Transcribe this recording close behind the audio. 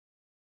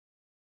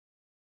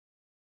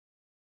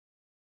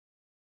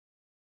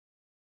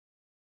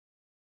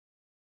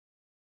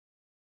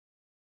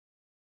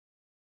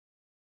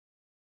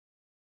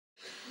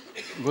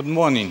Good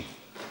morning.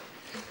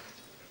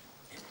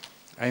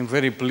 I'm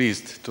very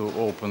pleased to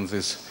open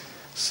this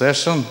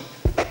session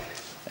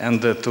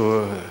and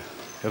to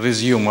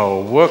resume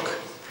our work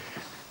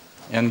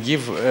and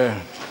give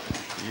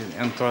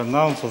and to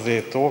announce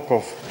the talk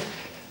of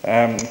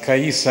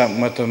Kaisa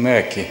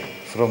Matomäki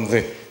from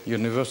the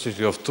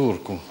University of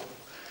Turku,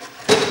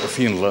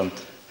 Finland.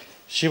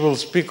 She will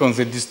speak on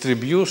the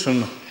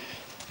distribution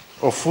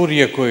of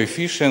Fourier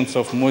coefficients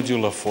of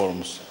modular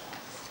forms.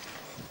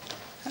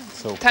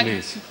 So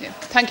please.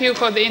 Thank you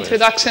for the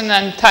introduction,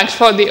 and thanks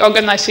for the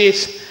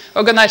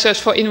organizers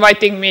for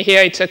inviting me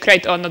here. It's a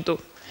great honor to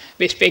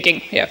be speaking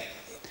here.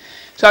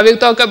 So I will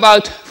talk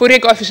about Fourier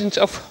coefficients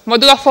of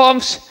modular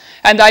forms,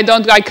 and I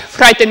don't like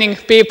frightening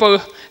people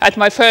at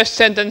my first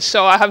sentence,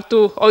 so I have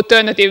two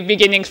alternative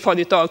beginnings for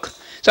the talk.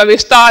 So I will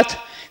start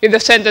with a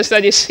sentence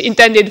that is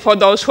intended for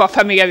those who are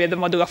familiar with the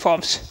modular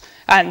forms.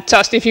 And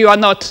just if you are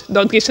not,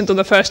 don't listen to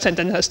the first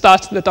sentence, and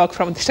start the talk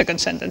from the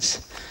second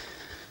sentence.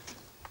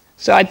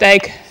 So I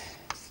take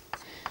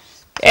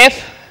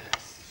F,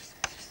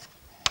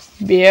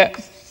 be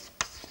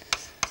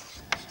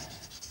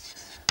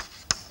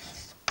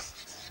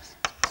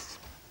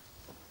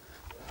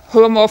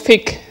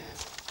homomorphic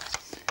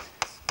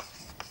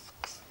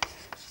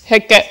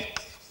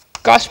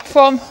Hecke-Cusp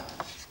form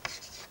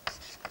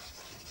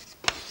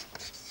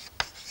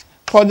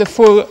for the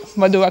full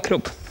modular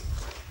group.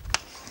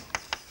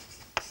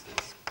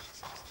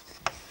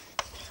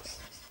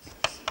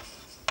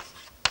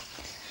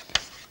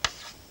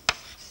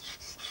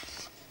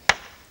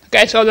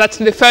 Okay, so that's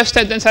the first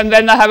sentence, and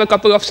then I have a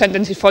couple of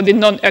sentences for the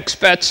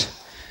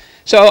non-experts.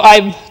 So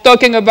I'm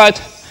talking about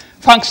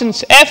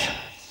functions f,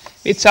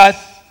 which are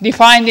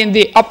defined in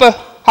the upper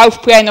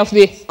half plane of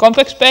the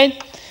complex plane.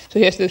 So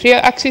here's the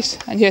real axis,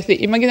 and here's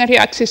the imaginary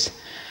axis.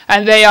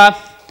 And they are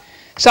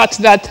such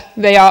that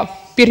they are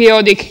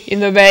periodic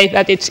in the way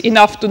that it's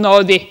enough to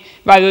know the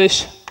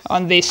values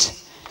on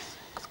this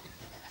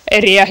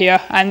area here.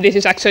 And this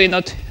is actually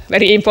not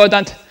very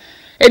important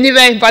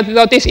anyway, but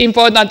what is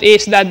important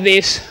is that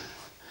these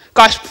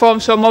cusp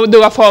forms or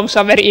modular forms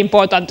are very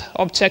important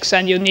objects,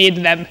 and you need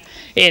them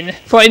in,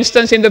 for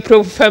instance, in the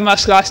proof of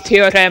Fermat's last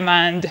theorem,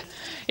 and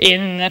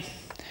in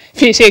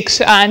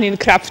physics, and in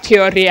graph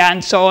theory,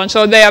 and so on.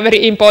 So they are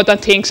very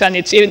important things, and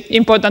it's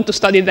important to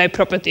study their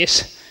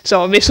properties.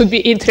 So we should be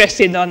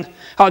interested on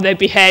how they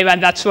behave,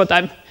 and that's what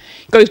I'm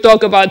going to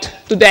talk about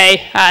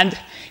today. And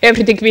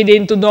everything we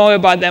need to know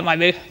about them, I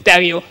will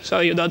tell you, so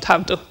you don't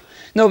have to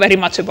know very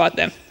much about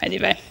them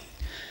anyway.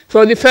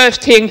 So the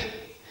first thing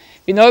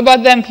we know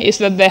about them is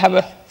that they have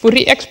a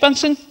Fourier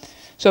expansion.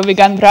 So we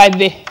can write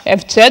the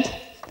Fz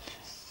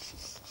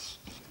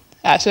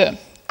as a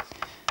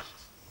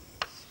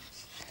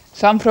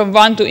sum from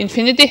 1 to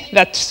infinity.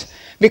 That's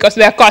because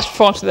they are cusp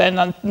forms,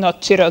 they're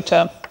not zero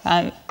term.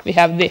 And we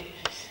have the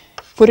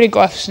Fourier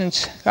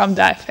coefficients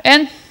lambda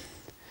fn.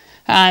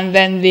 And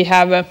then we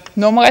have a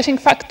normalizing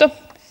factor,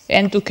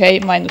 n to k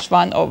minus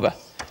 1 over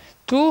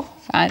 2,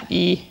 and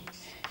e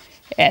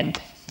and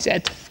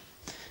z.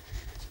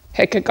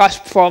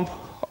 Hecke-Cusp form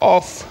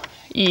of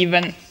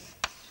even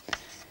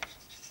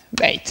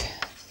weight.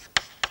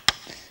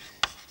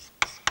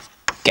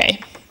 Okay.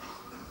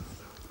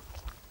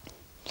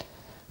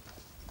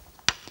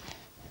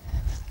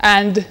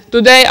 And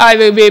today I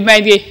will be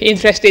mainly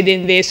interested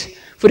in these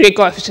Fourier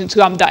coefficients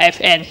lambda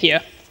fn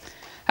here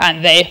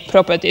and their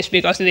properties,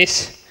 because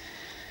this,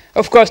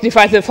 of course,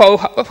 defines the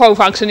whole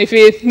function. If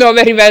we know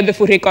very well the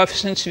Fourier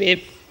coefficients,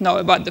 we know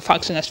about the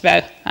function as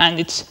well. And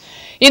it's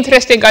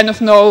interesting kind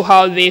of know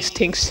how these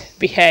things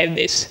behave,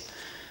 these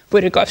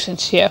Fourier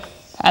coefficients here.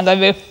 And I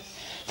will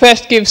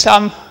first give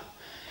some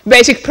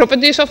basic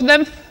properties of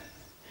them.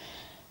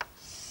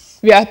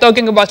 We are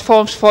talking about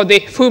forms for the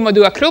full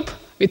modular group,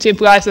 which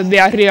implies that they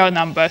are real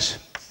numbers.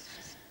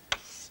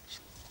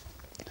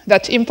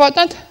 That's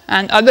important.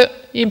 And other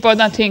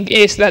important thing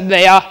is that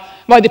they are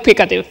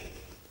multiplicative.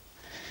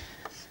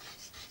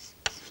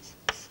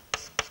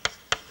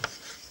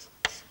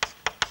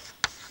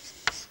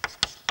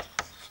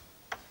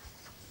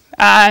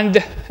 And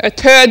a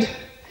third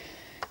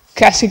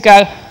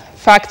classical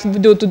fact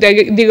due to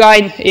the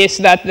line is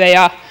that they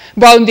are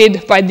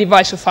bounded by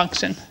divisor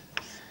function.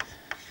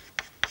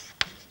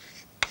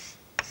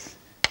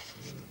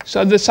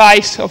 So the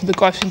size of the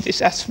coefficient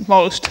is at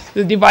most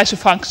the divisor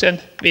function,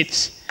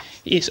 which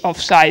is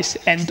of size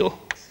n to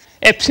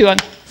epsilon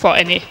for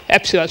any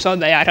epsilon, so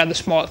they are rather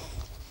small.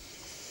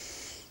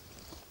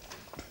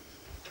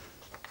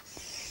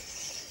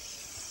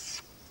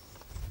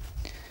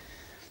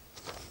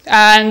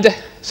 And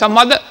some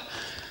other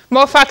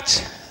more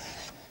facts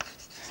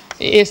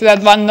is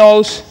that one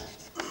knows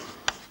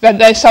that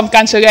there is some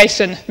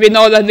cancellation. We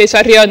know that these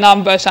are real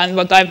numbers, and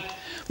what I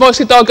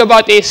mostly talk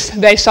about is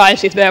their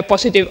signs, if they are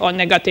positive or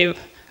negative,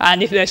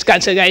 and if there's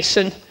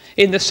cancellation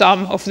in the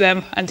sum of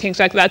them and things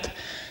like that.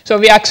 So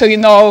we actually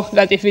know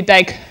that if we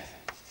take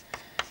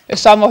a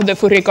sum of the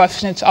Fourier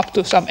coefficients up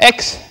to some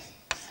x,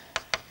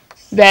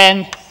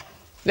 then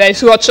there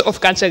is lots of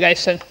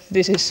cancellation.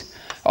 This is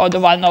all the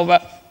 1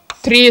 over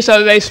 3,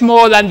 so very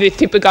small than the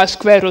typical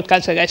square root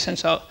cancellation,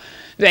 so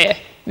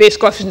these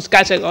coefficients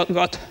cancel a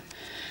lot.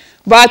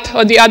 But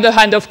on the other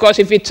hand, of course,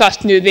 if we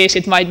just knew this,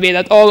 it might be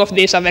that all of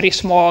these are very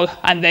small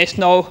and there's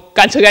no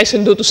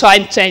cancellation due to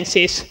sign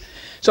changes.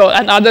 So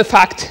another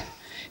fact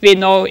we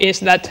know is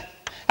that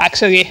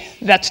actually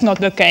that's not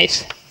the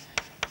case.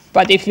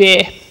 But if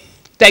we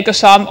take a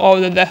sum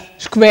over the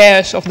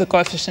squares of the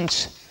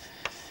coefficients,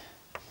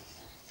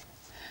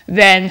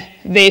 then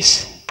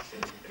this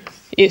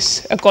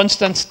is a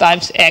constant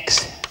times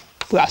x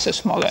plus a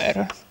smaller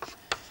error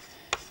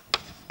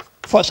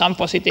for some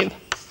positive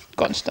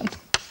constant.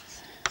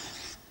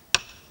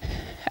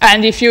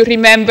 And if you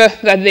remember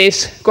that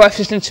these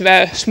coefficients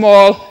were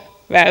small,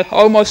 were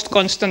almost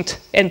constant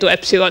n to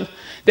epsilon,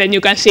 then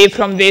you can see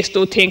from these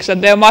two things that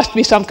there must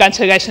be some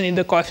cancellation in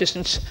the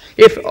coefficients.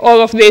 If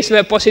all of these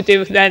were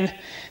positive, then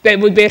they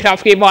would be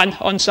roughly 1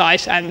 on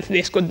size, and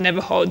this could never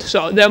hold.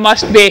 So there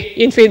must be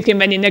infinitely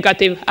many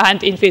negative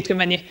and infinitely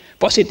many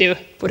positive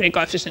Fourier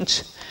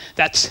coefficients.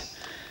 That's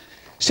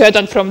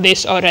certain from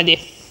this already.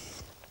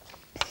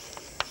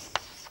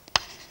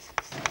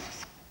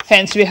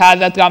 Hence we have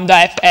that lambda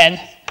fn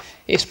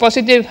is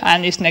positive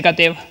and is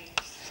negative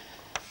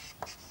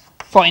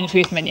for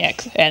infinite many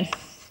n.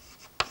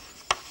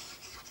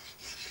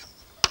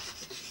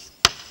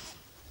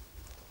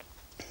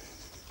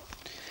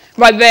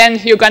 But then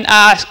you can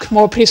ask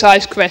more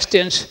precise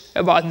questions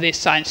about these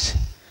signs.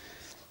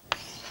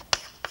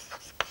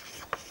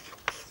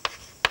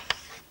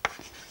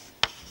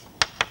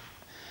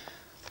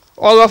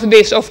 All of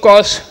this, of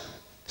course,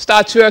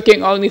 starts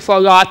working only for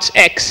large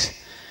x.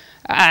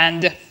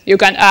 And you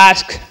can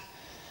ask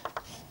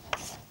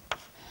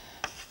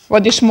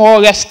what is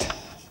smallest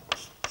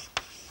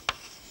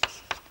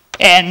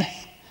n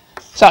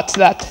such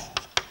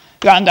that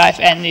lambda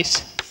fn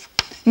is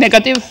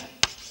negative.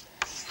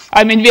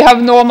 I mean, we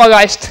have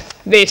normalized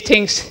these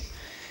things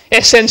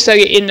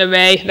essentially in a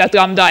way that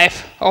lambda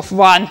f of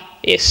 1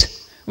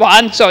 is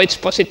 1, so it's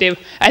positive.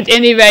 And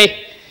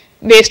anyway,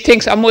 these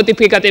things are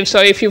multiplicative,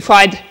 so if you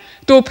find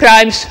 2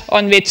 primes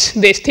on which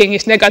this thing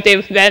is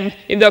negative, then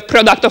in the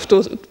product of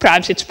 2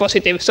 primes it's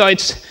positive. So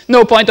it's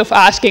no point of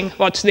asking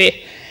what's the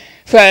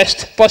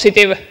first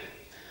positive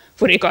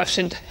Fourier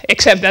coefficient,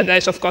 except that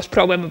there's of course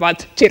problem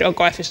about zero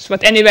coefficients.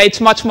 But anyway,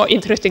 it's much more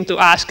interesting to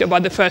ask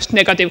about the first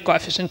negative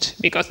coefficient,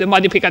 because the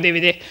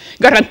multiplicativity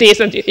guarantees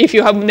that if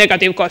you have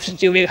negative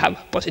coefficients, you will have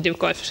positive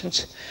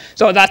coefficients.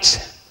 So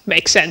that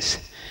makes sense.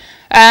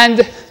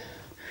 And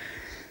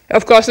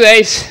of course there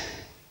is,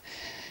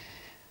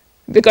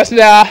 because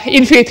there are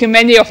infinitely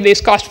many of these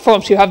cusp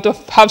forms, you have to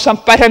have some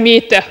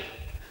parameter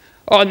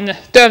on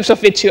terms of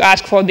which you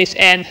ask for this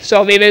n.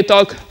 So we will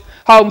talk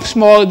how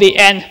small the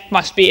n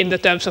must be in the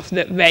terms of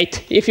the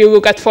weight. If you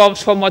look at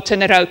forms for more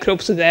general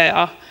groups, there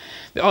are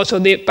also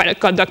the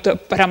conductor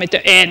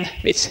parameter n,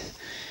 which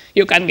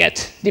you can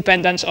get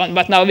dependence on.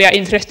 But now we are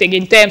interested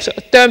in terms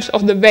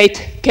of the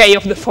weight k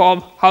of the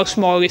form, how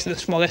small is the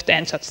smallest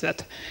n such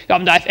that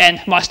lambda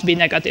fn must be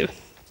negative.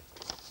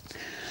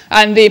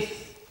 And the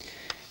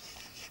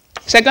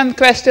second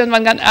question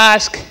one can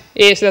ask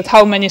is that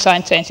how many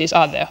sign changes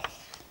are there?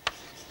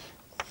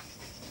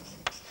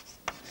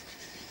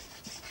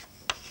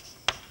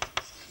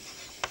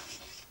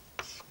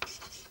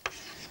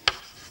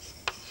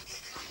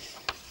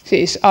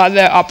 These are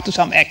there up to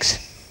some x.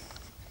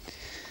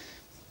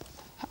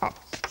 Up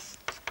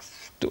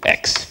to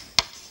x.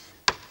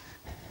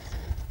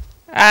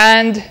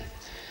 And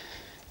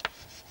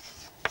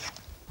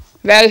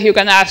well, you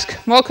can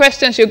ask more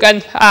questions. You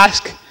can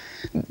ask,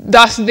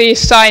 does these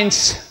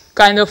signs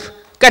kind of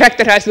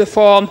characterize the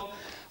form,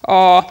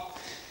 or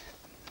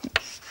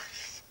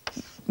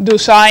do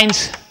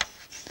signs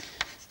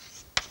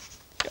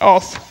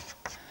of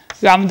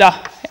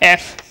lambda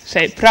f,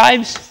 say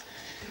primes,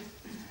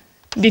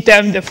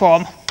 determine the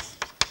form?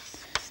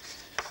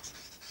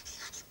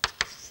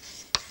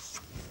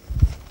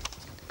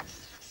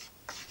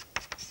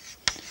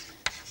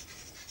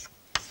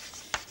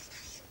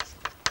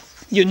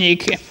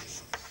 Uniquely.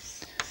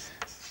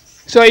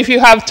 So if you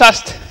have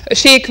just a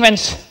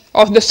sequence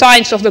of the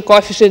signs of the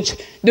coefficients,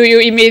 do you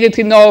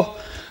immediately know,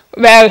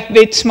 well,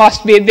 which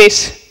must be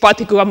this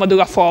particular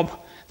modular form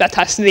that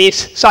has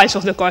these signs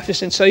of the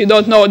coefficients? So you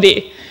don't know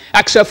the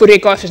actual Fourier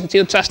coefficients,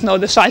 you just know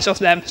the signs of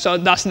them. So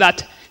does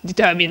that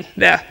determine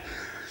the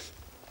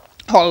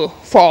whole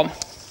form?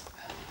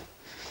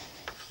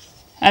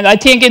 And I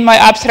think in my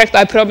abstract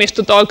I promised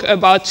to talk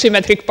about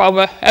symmetric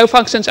power L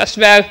functions as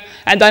well,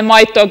 and I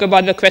might talk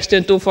about the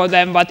question 2 for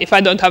them, but if I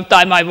don't have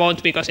time I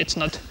won't, because it's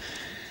not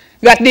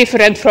that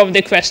different from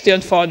the question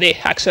for the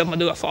actual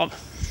modular form.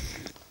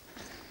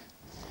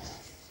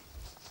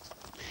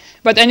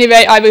 But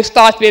anyway, I will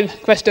start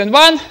with question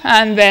 1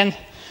 and then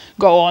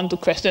go on to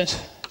questions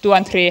 2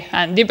 and 3,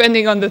 and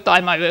depending on the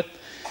time I will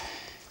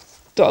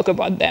talk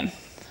about them.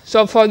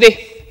 So for the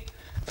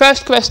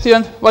first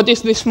question, what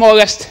is the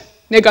smallest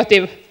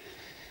negative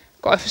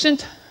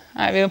coefficient?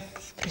 I will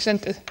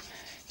present the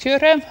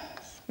theorem,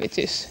 which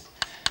is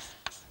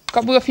a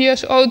couple of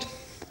years old.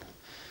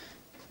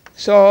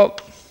 So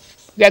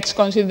let's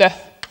consider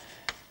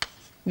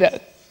the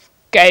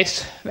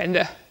case when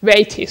the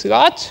weight is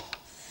large.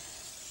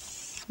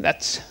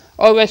 That's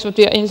always what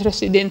we are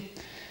interested in.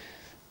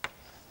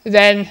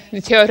 Then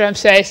the theorem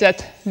says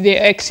that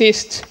there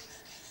exists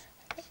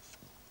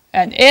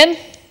an n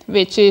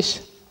which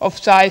is of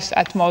size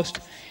at most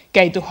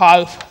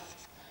k²2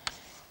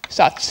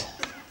 such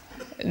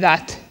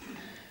that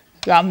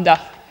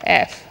lambda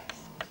f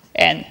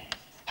n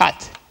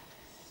hat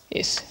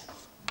is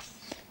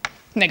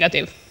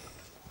negative.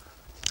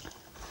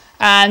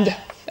 And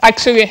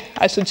actually,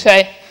 I should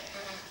say,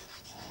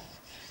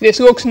 this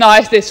looks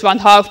nice, this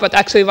 1/2, but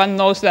actually one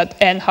knows that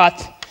n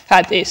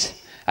hat is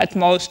at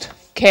most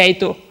k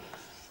to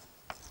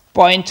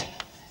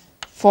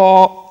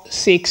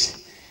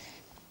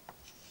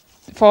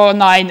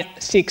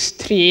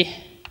 0.4963.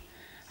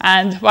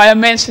 And why I'm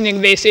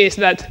mentioning this is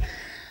that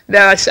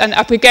there is an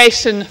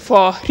application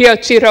for real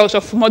zeros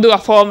of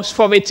modular forms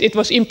for which it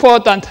was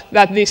important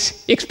that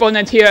this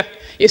exponent here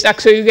is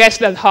actually less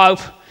than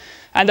half.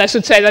 And I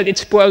should say that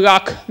it's poor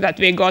luck that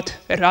we got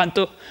around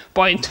to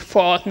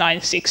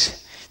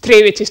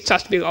 0.4963, which is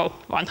just below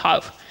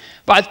 1/2.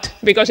 But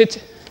because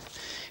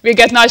we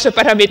get nicer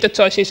parameter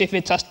choices if we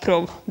just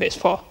prove this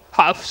for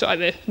half, so I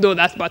will do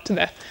that, but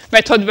the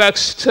method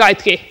works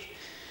slightly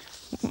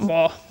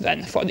more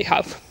than for the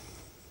half.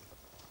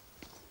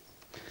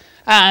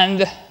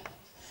 And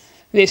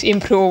this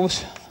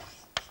improves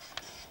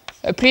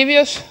a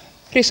previous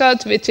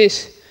result, which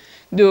is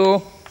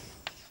do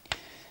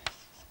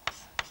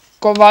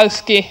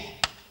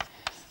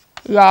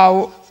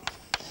Kowalski-Lau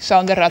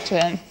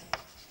Sounderatzen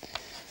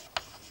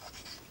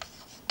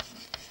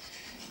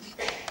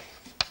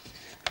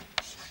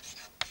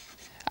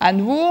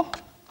and Wu,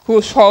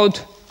 who showed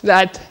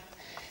that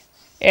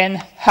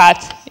n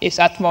hat is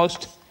at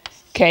most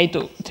k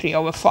to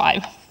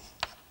 3/5.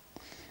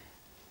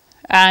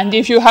 And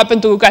if you happen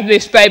to look at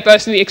these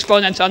papers, the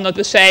exponents are not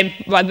the same,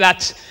 but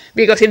that's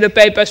because in the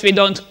papers we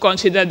don't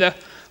consider the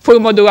full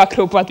modular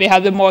group, but we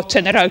have the more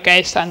general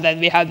case, and then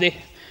we have the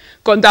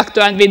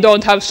conductor, and we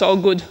don't have so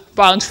good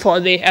bounds for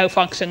the L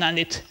function, and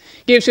it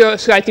gives you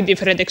slightly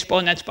different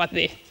exponents, but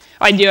the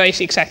idea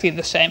is exactly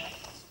the same.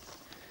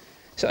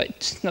 So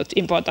it's not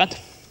important.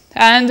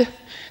 And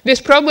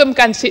this problem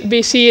can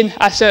be seen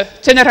as a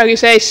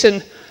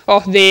generalization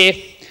of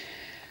the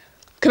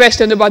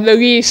question about the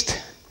least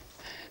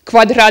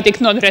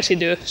quadratic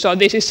non-residue. So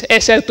this is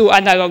SL2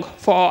 analog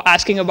for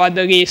asking about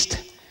the least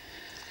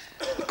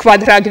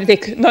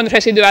quadratic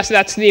non-residue, as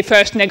that's the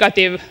first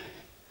negative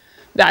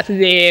that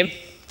the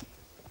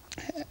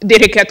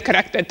Dirichlet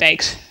character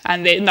takes.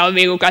 And now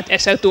we look at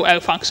SL2 L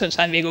functions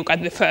and we look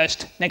at the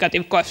first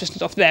negative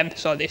coefficient of them.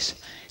 So this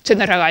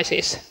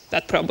generalizes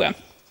that problem.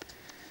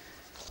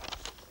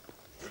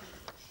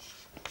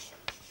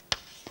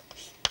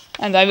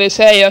 And I will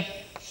say a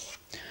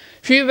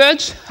few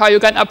words how you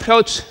can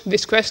approach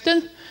this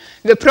question.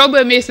 The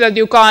problem is that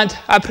you can't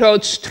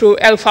approach through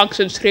L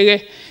functions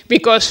really,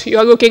 because you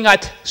are looking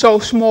at so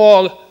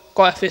small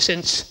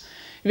coefficients.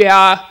 We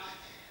are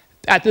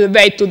at the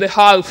weight to the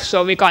half,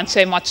 so we can't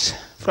say much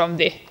from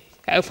the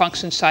L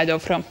function side or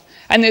from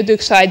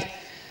analytic side.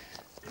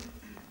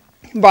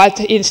 But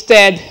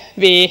instead,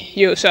 we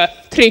use a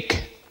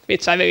trick,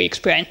 which I will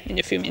explain in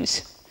a few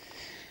minutes.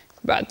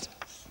 But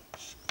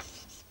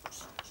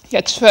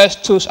let's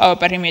first choose our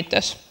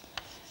parameters.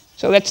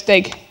 So let's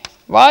take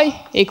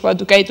y equal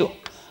to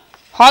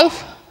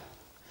k²2,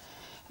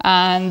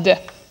 and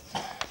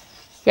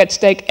let's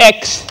take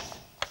x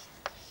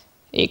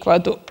equal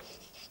to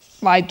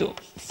y to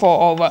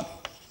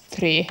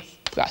 4/3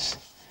 plus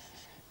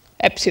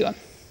epsilon.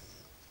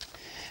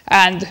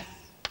 And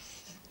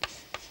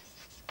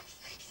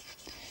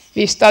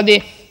we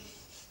study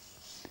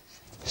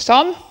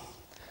sum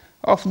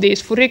of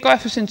these Fourier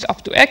coefficients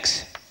up to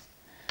x,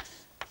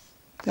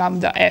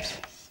 lambda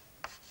f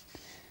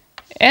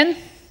n,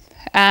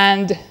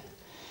 and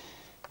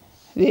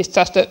this is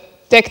just a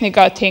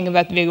technical thing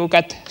that we look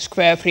at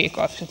square free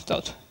coefficients.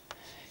 Don't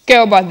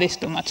care about this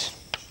too much.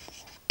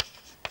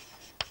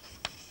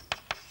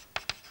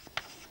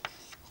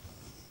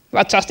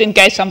 But just in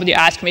case somebody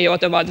asks me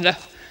what about the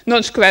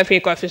non-square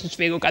free coefficients,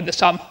 we look at the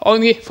sum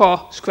only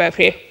for square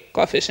free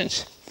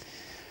coefficients.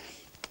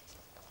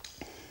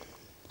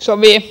 So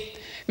we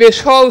will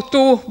show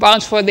two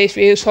bounds for this.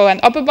 We will show an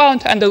upper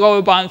bound and a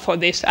lower bound for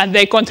this, and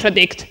they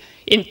contradict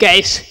in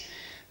case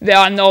there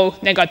are no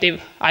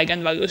negative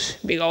eigenvalues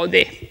below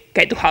the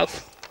k²2.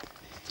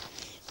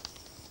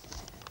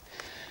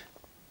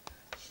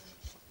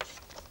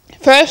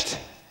 First,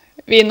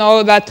 we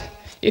know that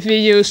if we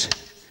use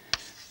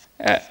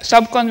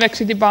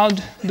subconvexity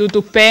bound due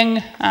to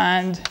Peng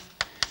and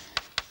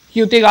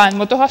Jutila and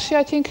Motohashi,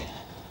 I think,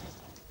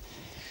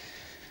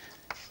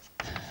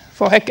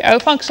 for L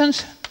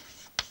functions,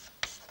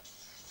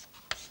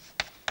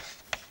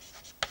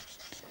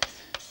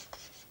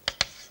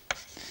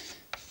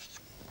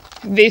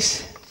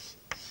 this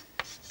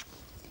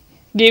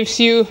gives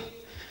you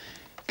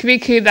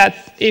quickly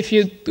that if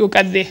you look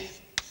at the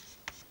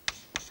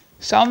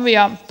sum we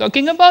are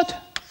talking about,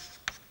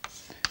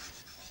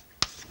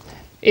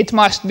 it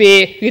must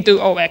be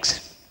little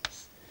ox.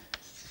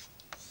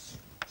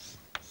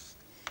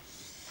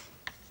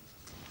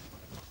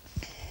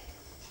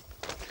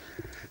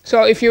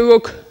 So if you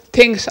look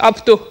things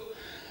up to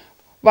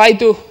y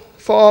to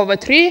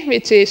 4/3,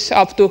 which is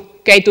up to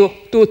k to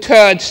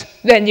 2/3,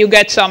 then you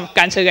get some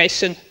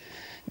cancellation.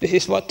 This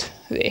is what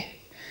the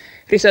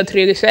result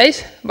really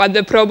says. But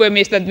the problem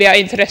is that we are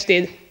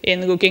interested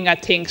in looking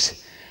at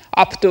things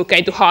up to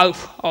k to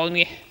half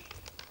only,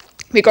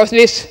 because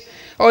this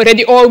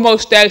already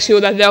almost tells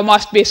you that there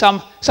must be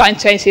some sign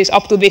changes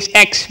up to this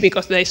x,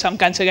 because there is some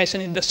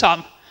cancellation in the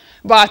sum.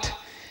 But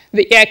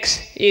the x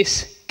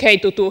is k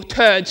to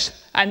 2/3,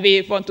 and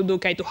we want to do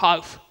k to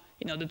half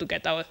in order to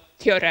get our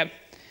theorem.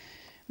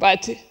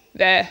 But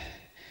there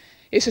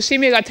is a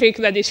similar trick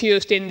that is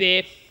used in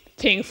the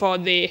thing for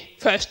the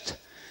first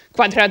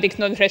quadratic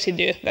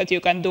non-residue that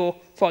you can do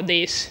for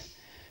these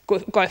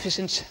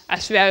coefficients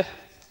as well.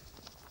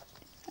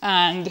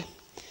 And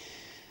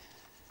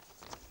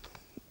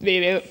we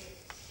will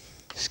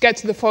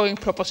sketch the following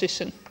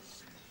proposition.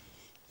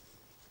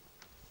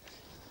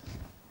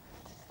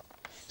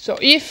 So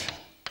if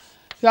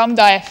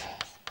lambda f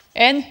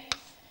n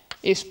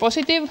is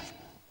positive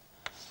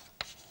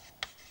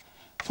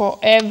for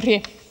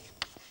every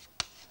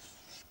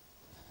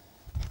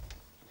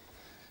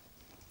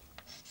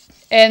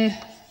n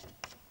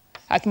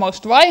at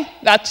most y,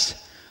 that's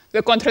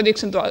the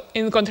contradiction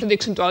in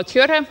contradiction to our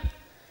theorem,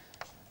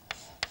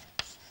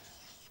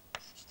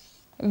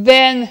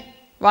 then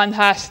one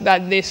has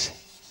that this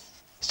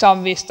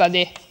sum we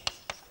study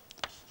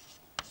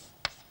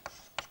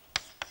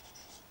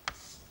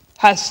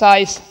has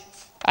size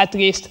at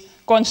least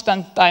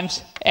constant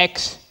times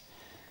x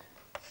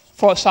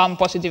for some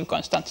positive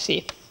constant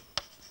c,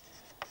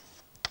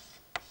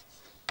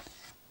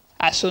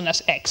 as soon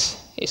as x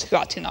is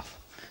large enough,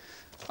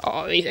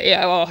 or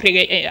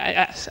really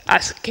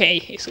as k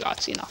is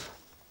large enough.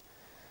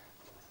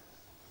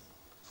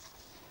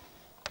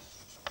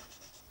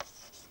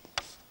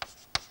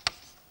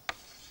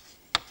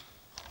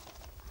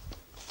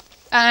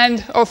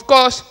 And of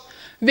course,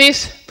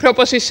 this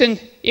proposition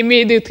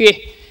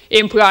immediately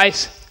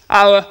implies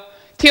our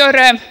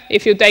theorem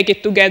if you take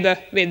it together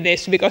with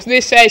this, because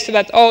this says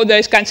that, oh, there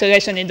is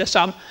cancellation in the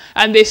sum,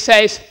 and this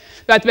says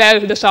that, well,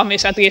 the sum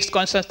is at least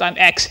constant time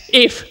x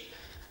if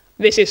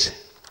this is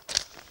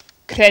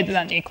greater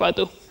than or equal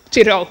to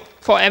 0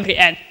 for every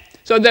n.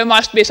 So there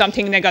must be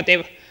something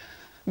negative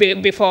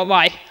before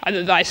y,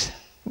 otherwise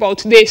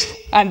both this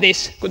and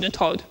this couldn't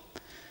hold.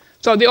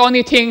 So the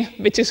only thing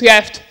which is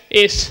left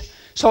is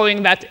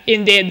showing that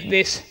indeed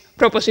this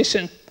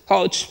proposition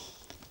holds.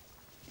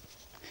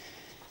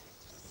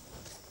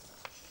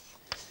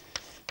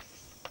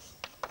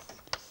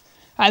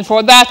 And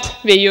for that,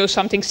 we use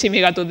something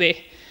similar to the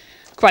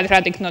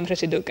quadratic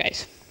non-residue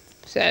case.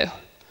 So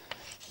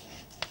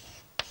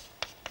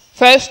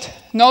first,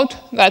 note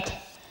that,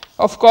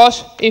 of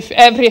course, if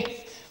every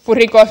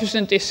Fourier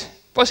coefficient is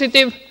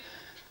positive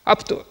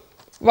up to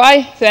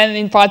y, then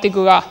in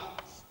particular,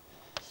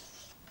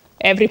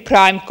 every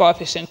prime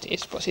coefficient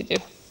is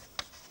positive.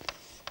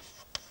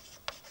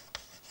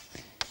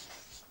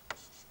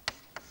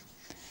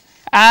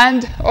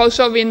 And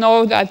also we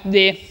know that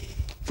the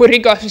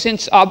Fourier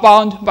coefficients are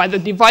bound by the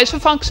divisor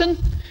function,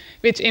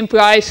 which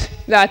implies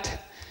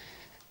that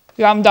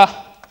lambda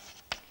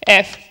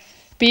f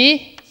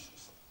p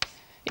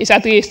is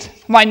at least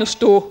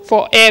 -2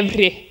 for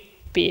every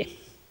p.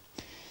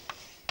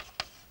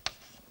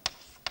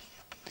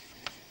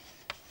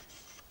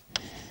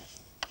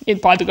 In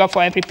particular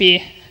for every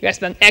p less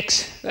than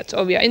x, that's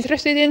all we are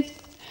interested in.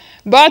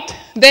 But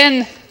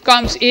then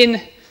comes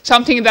in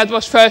something that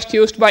was first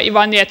used by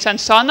Ivanets and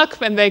Sarnak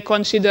when they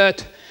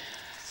considered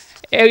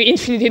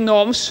infinity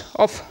norms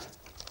of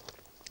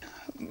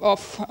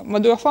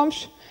modular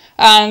forms,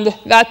 and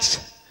that's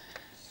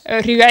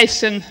a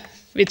relation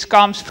which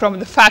comes from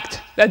the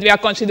fact that we are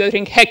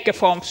considering Hecke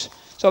forms.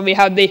 So we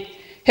have the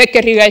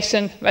Hecke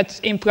relation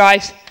that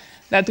implies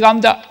that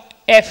lambda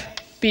f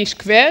p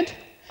squared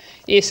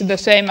is the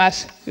same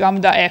as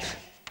lambda f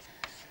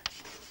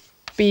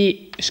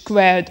p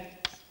squared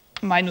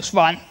minus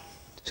 1.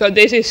 So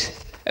this is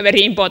a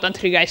very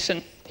important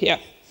relation here.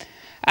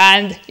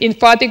 And in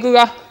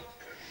particular,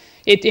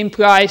 it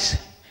implies,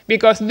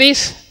 because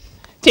this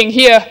thing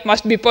here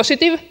must be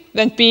positive,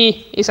 then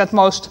p is at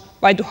most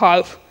y to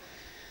half.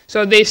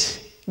 So this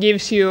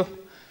gives you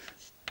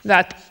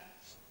that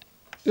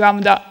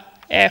lambda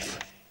f,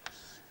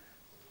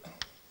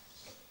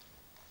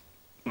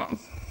 let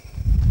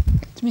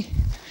me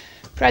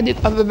write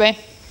it other way.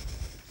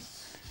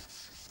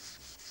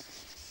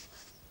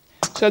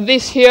 So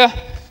this here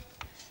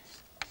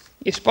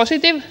is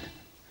positive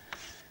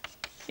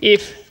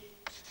if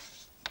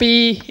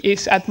p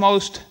is at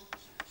most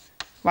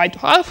y to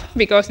half,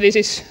 because this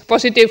is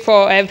positive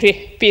for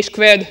every p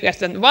squared less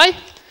than y.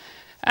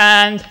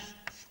 And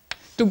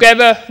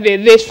together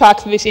with this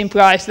fact, this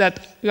implies that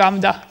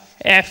lambda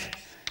f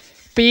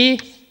p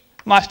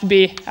must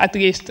be at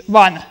least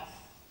 1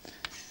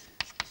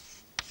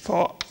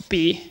 for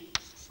p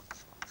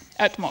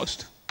at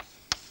most.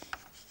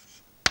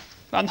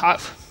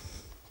 1/2.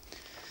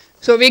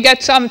 So we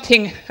get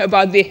something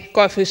about the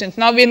coefficient.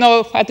 Now we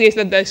know at least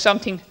that there's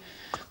something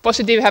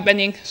positive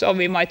happening, so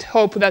we might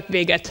hope that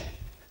we get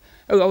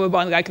a lower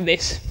bound like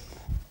this.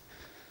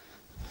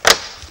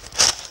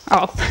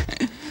 Oh,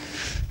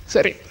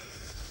 sorry.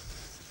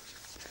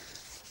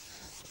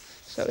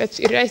 So let's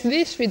erase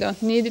this. We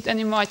don't need it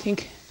anymore. I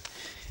think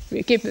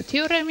we keep the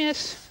theorem,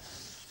 yes.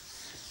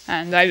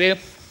 And I will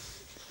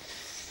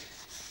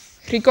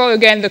recall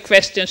again the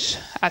questions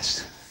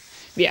as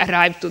we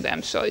arrive to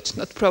them, so it's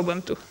not a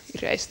problem to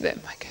erase them,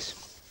 I guess.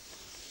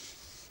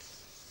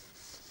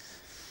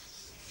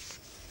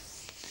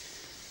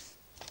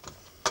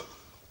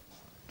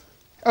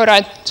 All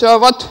right, so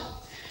what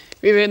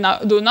we will now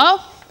do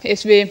now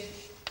is we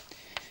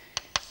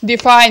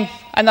define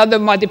another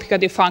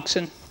multiplicative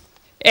function,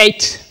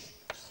 h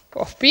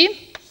of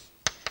p,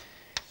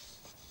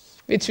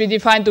 which we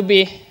define to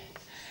be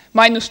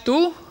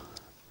 -2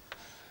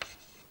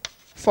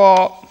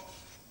 for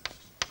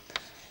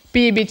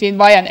p between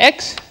y and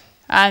x,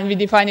 and we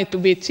define it to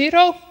be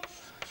 0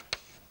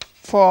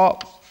 for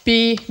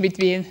p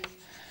between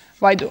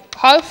y to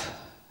half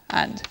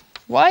and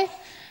y,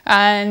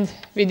 and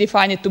we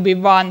define it to be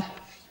 1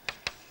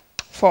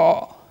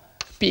 for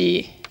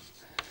p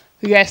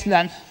less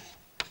than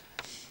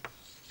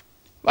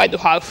y to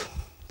half.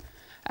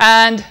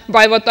 And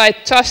by what I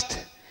just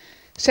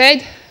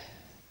said,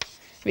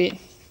 we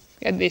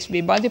get this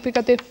be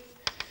multiplicative.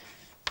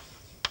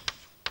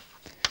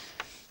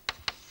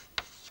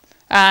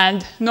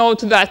 And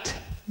note that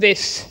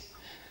this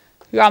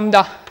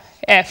lambda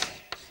f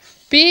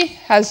p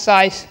has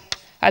size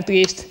at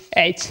least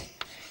h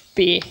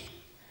p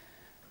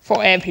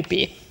for every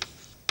p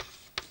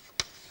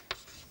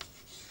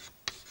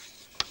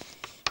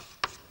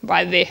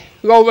by the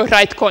lower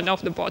right corner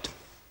of the board.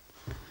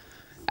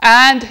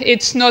 And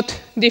it's not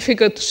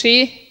difficult to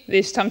see.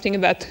 This is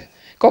something that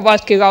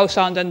Kowalski,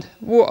 Rausand, and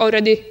Wu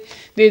already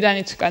did, and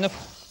it's kind of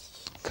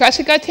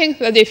classic, I think,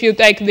 that if you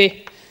take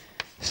the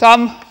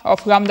sum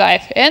of lambda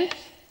fn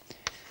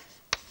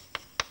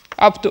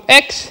up to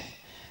x,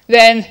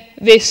 then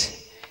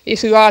this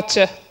is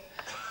larger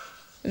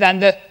than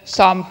the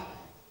sum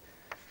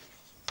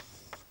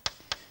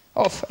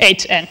of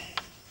hn.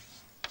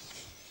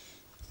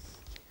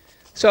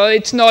 So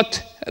it's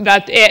not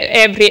that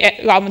every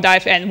lambda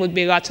fn would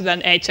be larger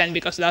than hn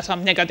because there's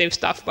some negative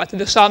stuff, but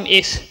the sum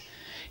is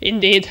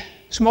indeed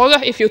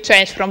smaller if you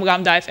change from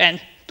lambda fn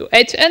to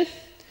hn.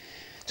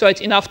 So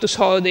it's enough to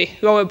solve the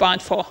lower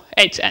bound for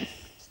hn.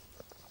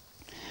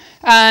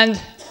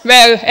 And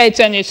well,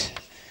 hn is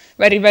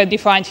very well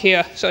defined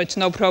here, so it's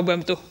no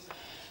problem to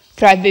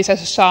write this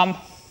as a sum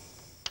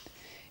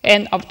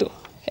n up to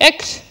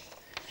x.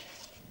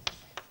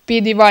 P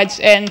divides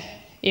n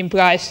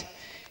implies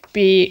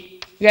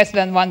p less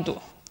than 1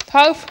 to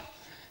half.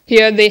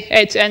 Here the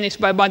hn is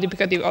by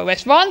multiplicative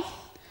always 1.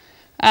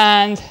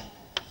 And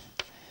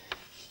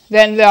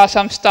then there are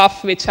some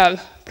stuff which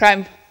have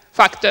prime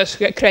factors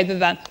greater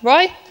than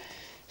y.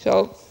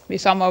 So we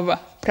sum over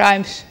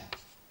primes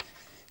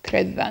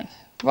greater than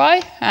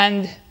y.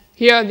 And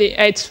here the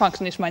h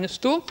function is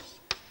 -2.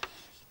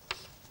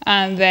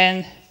 And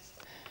then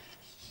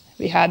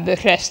we had the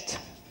rest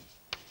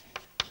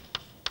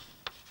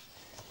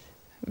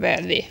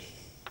where the,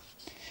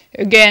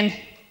 again,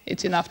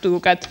 it's enough to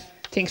look at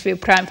things with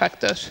prime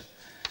factors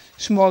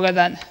smaller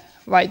than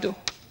y to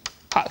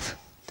half.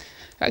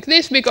 Like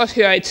this, because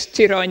here it's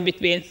 0 in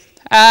between.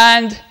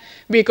 And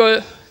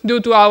because due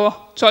to our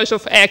choice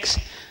of x,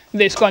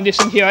 this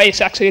condition here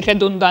is actually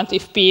redundant.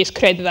 If p is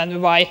greater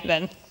than y,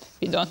 then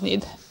we don't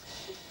need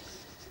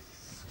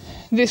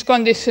this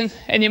condition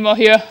anymore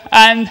here.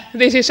 And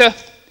this is a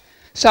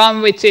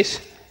sum which is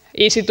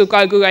easy to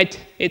calculate.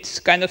 It's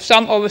kind of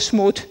sum over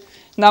smooth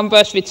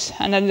numbers, which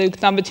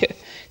analytic number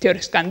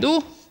theorists can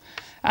do.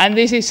 And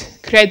this is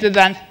greater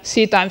than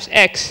c times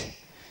x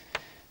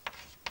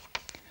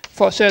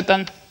for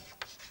certain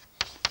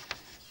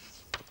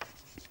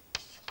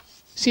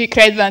c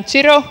greater than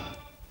 0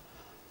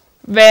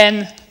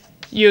 when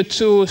you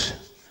choose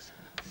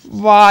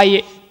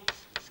y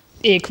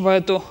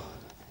equal to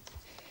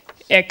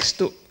x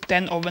to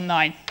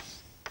 10/9.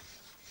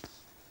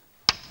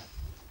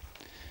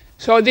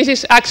 So this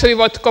is actually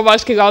what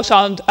Kowalski,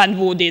 Rausand, and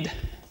Wu did.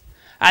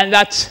 And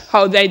that's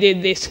how they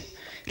did this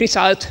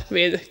result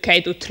with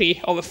k to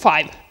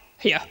 3/5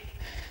 here.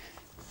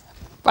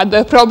 But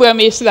the problem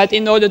is that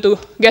in order to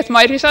get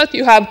my result,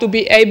 you have to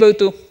be able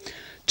to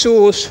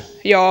choose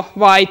your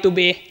y to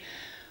be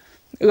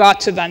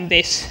larger than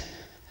this.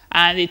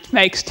 And it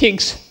makes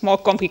things more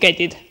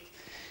complicated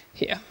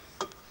here.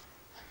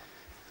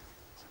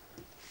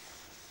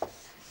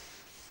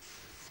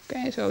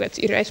 Okay, so let's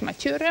erase my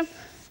theorem.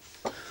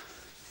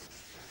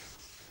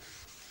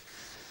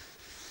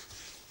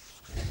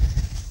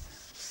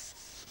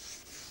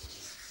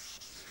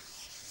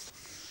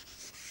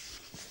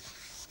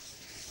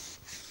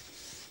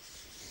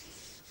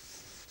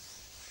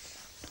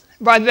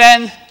 But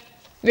then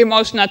the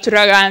most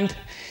natural and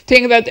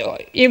thing that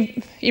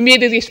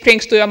immediately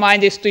springs to your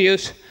mind is to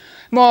use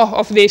more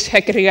of these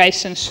Hecke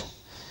relations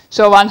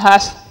So one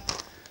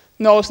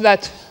knows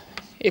that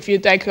if you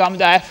take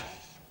lambda f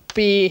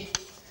b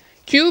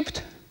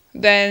cubed,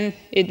 then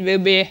it will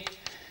be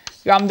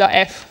lambda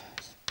f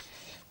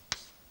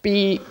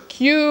b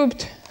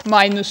cubed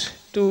minus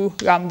 2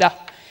 lambda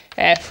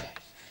f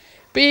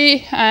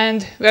b,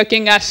 and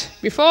working as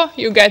before,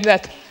 you get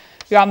that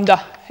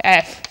lambda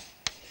f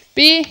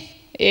b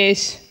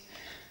is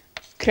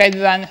greater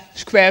than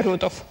square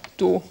root of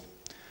 2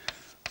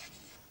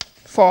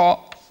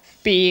 for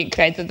b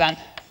greater than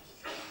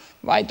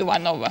y to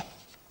 1 over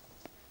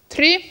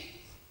 3.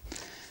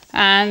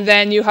 And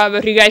then you have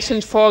a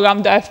relation for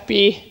lambda f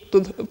b to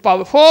the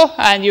power 4,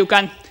 and you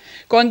can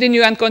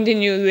continue and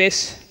continue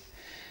this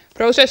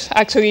process.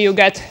 Actually, you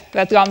get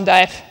that lambda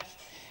f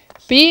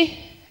b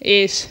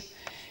is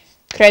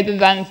greater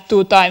than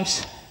 2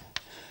 times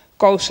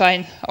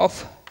cosine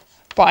of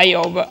pi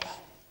over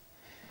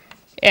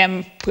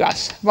m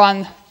plus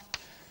 1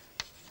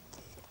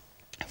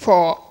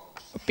 for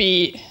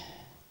p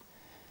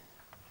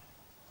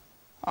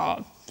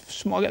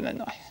smaller than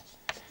y,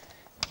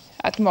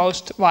 at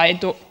most y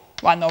to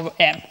 1 over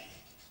m.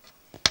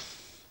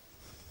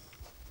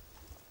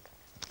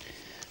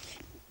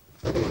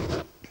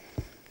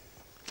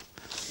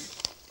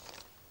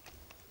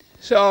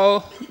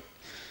 So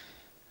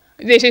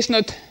this is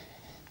not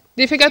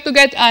difficult to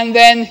get, and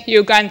then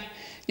you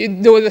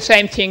do the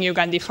same thing. You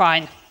can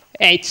define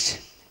h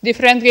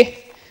differently,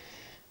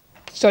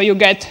 so you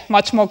get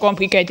much more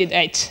complicated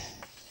h.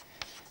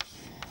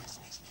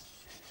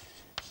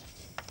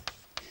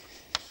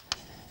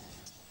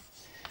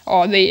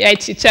 Or the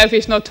h itself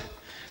is not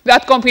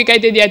that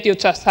complicated yet, you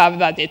just have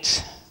that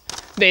it's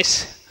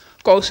this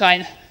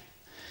cosine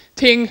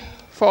thing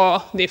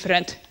for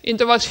different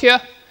intervals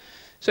here.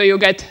 So you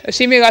get a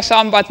similar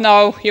sum, but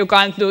now you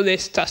can't do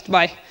this just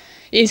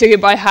easily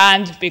by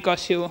hand,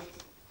 because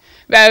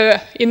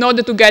in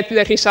order to get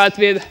the result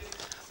with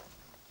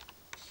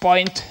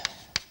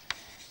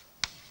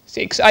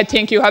 0.6, I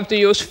think you have to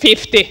use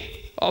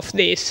 50 of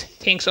these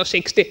things or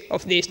 60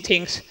 of these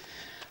things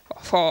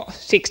for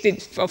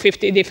 60 or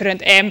 50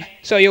 different m.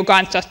 So you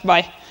can't just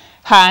by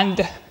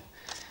hand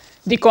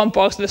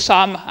decompose the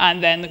sum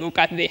and then look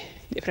at the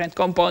different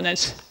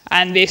components.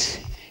 And this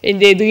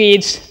indeed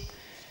leads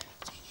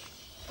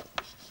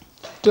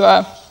to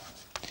an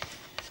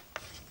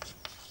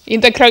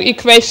integral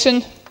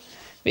equation,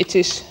 which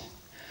is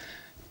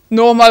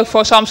normal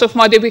for sums of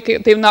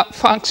multiplicative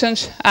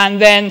functions, and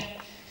then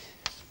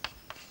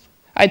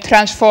I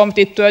transformed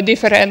it to a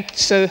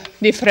difference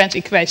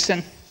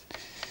equation.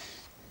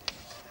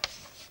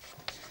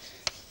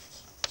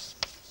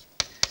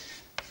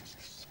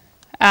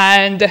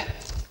 And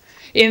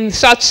in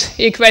such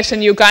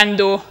equation, you can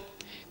do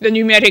the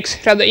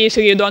numerics rather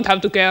easily. You don't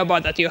have to care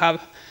about that. You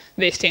have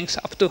these things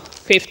up to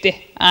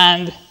 50,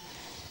 and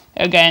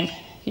again,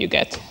 you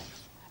get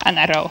an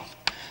arrow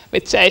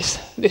which says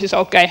this is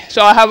okay.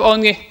 So I have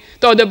only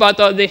thought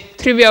about all the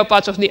trivial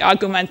parts of the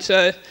argument.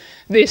 So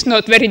this is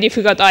not very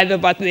difficult either,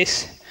 but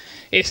this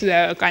is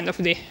the kind of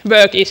the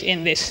work is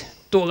in these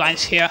 2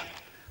 lines here.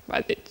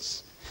 But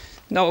it's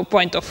no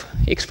point of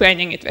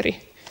explaining it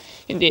very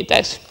in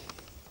details.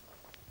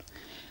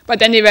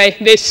 But anyway,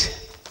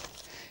 this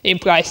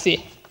implies the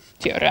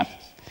theorem.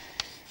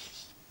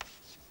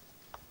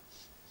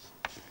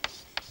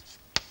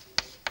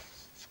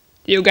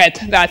 You get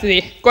that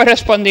the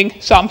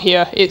corresponding sum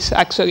here is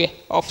actually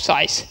of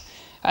size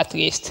at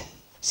least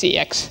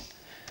Cx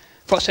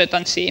for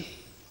certain C,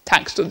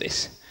 thanks to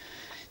this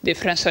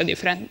differential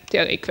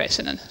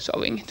equation and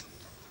solving it.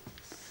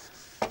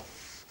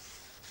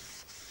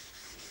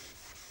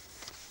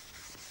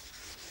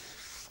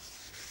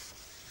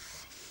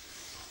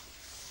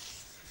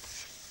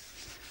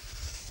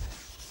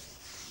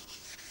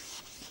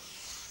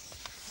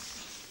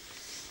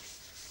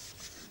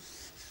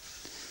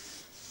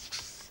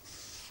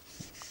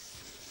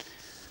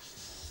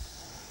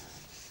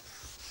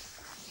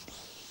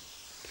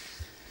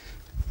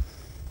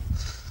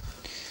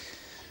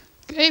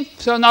 Okay,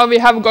 so now we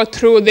have got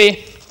through the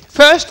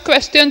first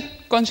question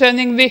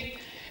concerning the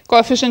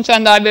coefficients,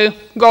 and I will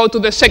go to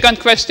the second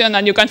question,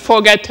 and you can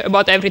forget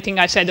about everything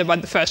I said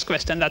about the first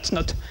question. That's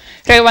not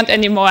relevant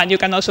anymore, and you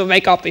can also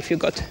wake up if you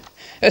got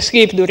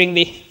asleep during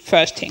the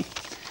first thing.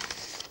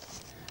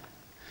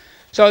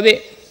 So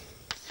the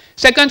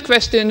second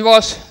question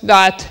was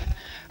that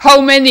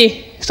how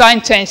many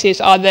sign changes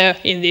are there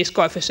in these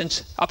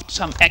coefficients up to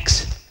some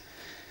x?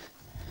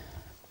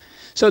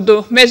 So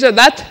to measure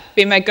that,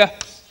 we make a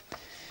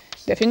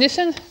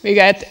definition. We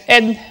get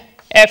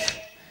nf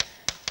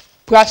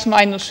plus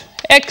minus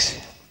x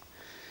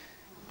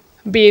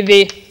be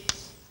the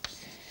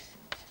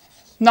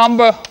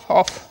number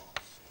of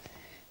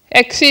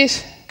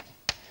x's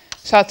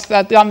such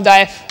that lambda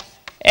f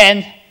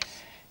n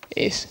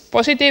is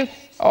positive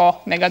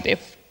or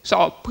negative.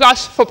 So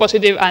plus for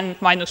positive and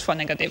minus for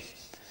negative.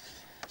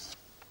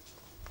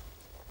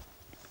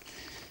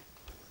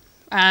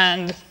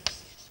 And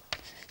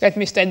let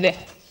me state the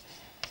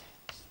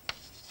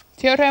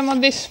theorem on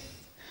this.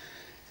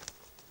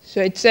 So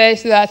it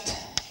says that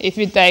if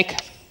we take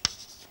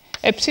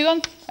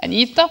epsilon and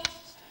eta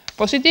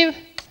positive,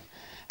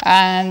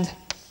 and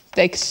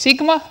take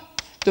sigma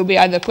to be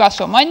either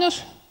plus or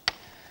minus,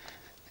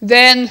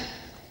 then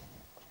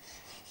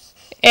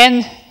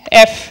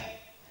nf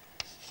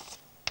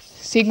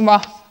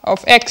sigma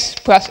of x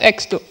plus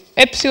x to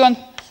epsilon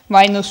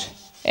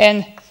minus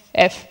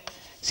nf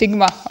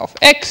sigma of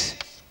x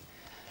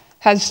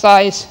has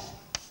size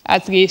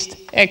at least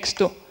x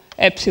to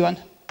epsilon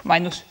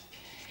minus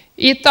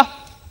eta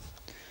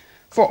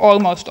for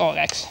almost all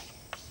x.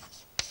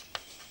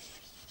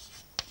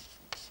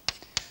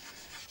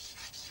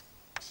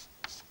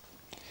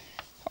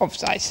 Of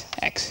size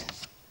x.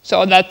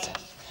 So that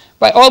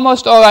by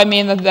almost all I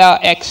mean that there are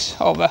x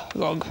over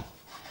log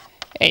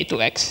a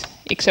to x,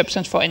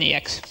 exceptions for any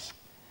x,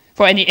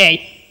 for any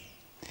a.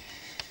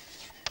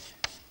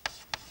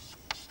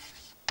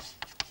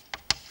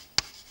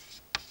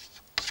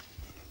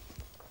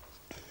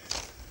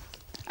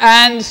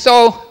 And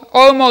so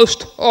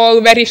almost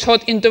all very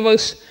short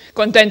intervals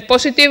contain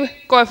positive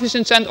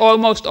coefficients, and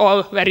almost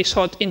all very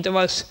short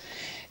intervals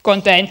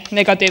contain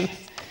negative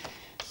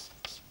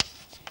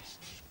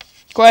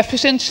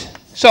coefficients.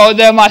 So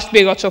there must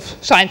be lots of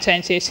sign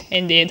changes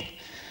indeed.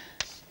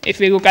 If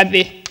we look at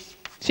the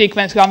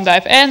sequence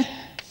lambda fn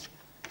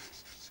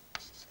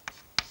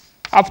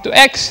up to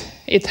x,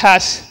 it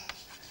has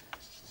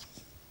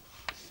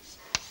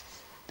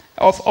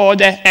of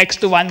order x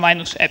to 1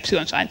 minus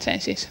epsilon sign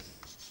changes.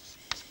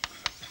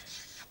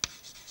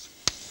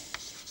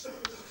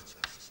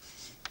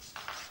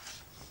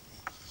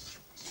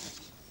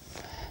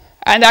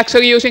 And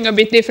actually using a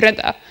bit different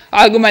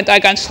argument, I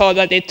can show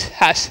that it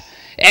has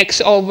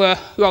x over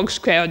log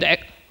squared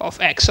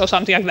of x or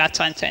something like that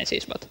sign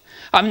changes, but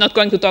I'm not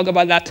going to talk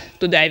about that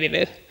today. We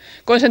will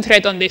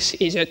concentrate on this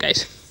easier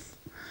case.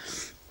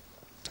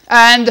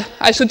 And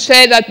I should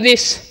say that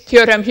this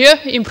theorem here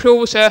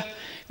improves a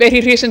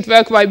very recent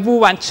work by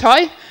Wu and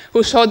Chai,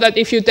 who showed that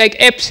if you take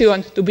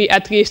epsilon to be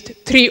at least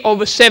 3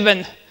 over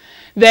 7,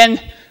 then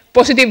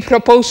positive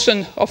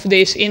proportion of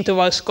these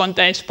intervals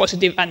contains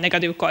positive and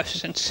negative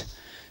coefficients.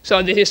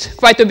 So this is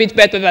quite a bit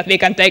better that we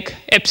can take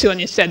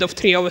epsilon instead of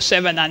 3 over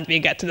 7, and we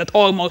get that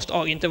almost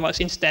all intervals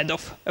instead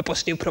of a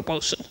positive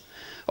proportion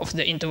of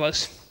the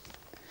intervals.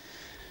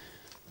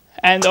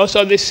 And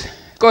also this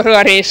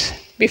corollary is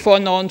before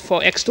known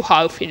for x to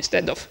half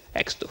instead of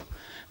x to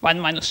 1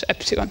 minus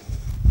epsilon.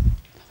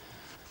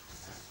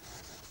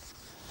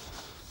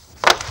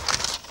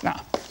 Now,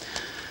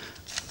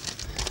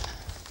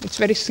 it's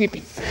very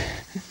sleepy.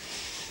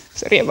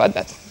 Sorry about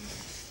that.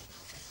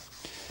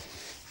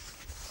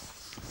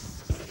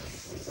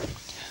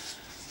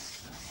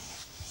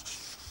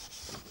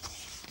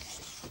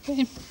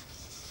 Okay.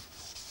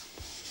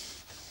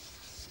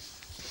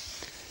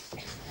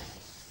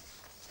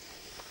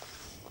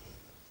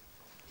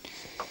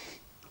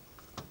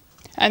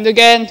 And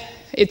again,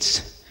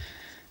 it's,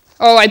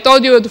 oh, I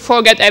told you to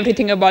forget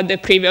everything about the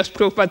previous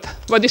proof, but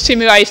what is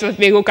similar is that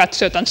we look at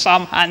certain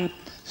sum and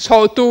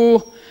show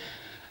two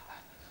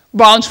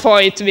bounds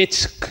for it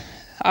which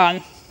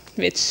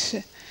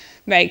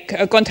make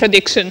a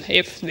contradiction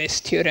if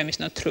this theorem is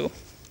not true.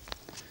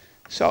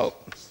 So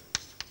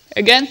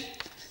again,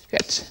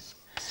 let's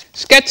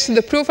sketch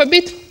the proof a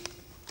bit.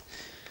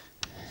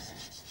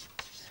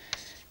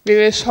 We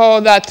will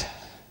show that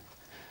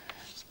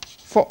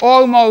for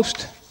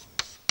almost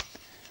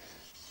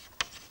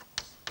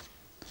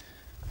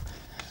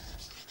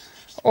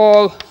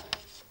all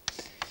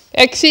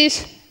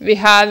x's, we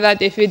have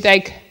that if we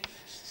take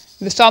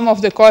the sum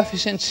of the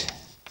coefficients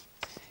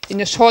in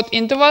a short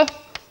interval,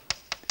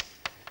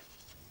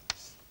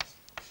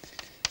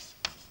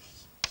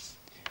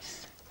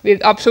 with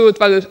absolute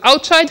values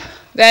outside,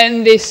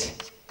 then this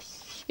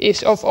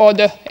is of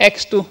order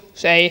x to,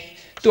 say,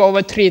 2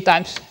 over 3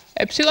 times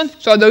epsilon.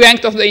 So the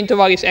length of the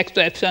interval is x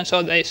to epsilon,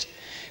 so there is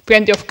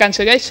plenty of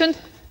cancellation.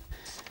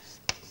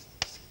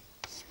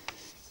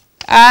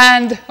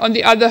 And on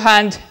the other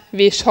hand,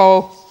 we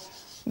show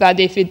that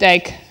if we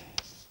take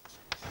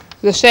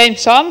the same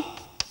sum,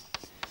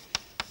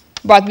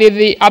 but with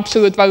the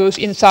absolute values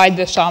inside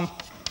the sum,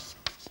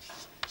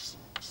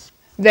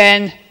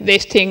 then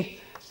this thing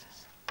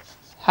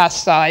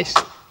has size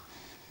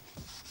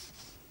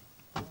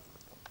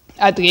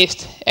at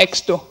least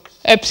x to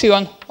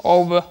epsilon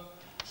over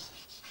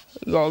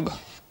log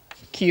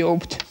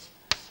cubed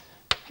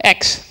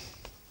x.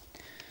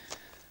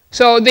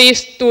 So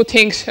these two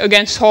things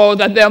again show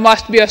that there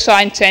must be a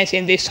sign change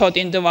in this short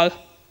interval,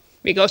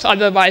 because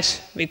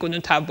otherwise we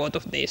couldn't have both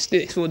of these.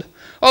 This would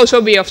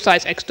also be of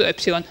size x to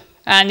epsilon.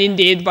 And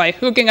indeed, by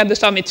looking at the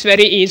sum, it's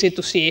very easy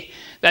to see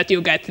that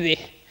you get the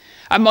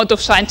amount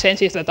of sign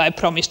changes that I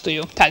promised to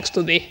you, thanks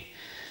to the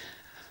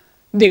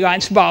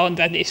Lagrange bound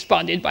that is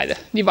bounded by the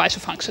divisor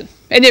function.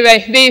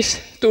 Anyway, these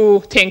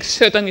two things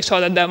certainly show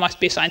that there must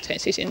be sign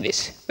changes in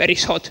this very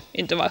short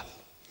interval.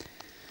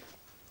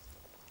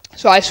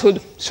 So I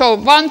should show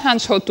 1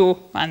 and show 2,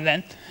 and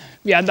then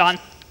we are done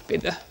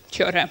with the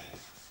theorem.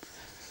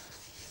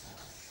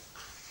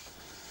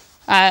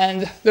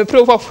 And the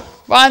proof of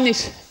 1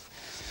 is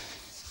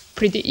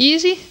pretty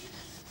easy.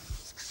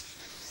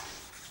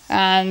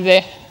 And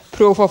the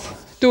proof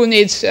of 2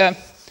 needs a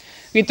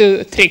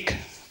little trick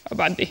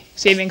about the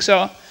sieving.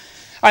 So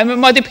I'm a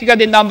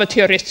multiplicative number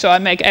theorist, so I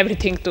make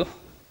everything to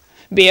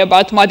be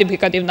about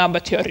multiplicative number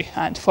theory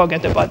and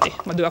forget about the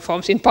modular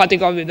forms, in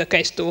particular with the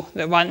case 2,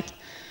 the one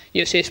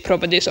uses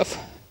properties of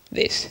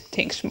these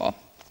things more.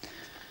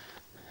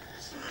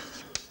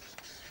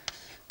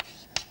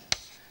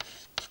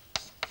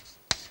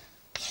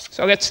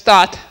 So let's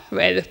start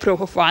with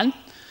proof of 1.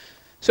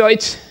 So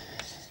it's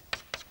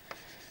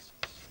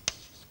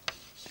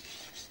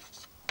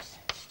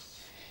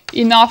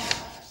enough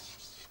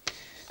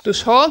to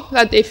show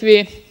that if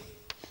we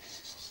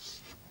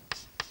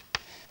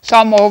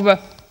sum over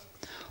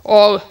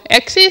all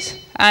x's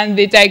and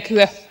we take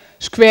the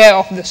square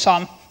of the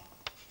sum,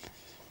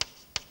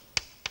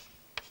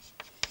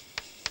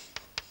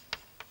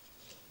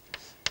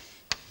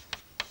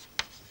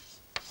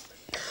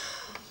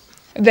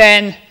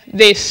 then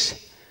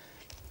this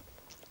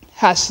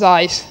has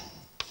size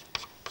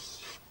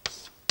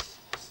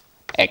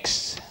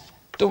x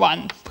to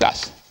 1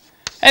 plus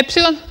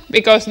epsilon,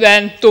 because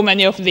then too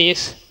many of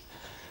these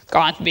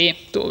can't be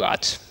too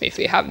large if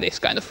we have this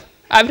kind of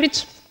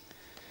average.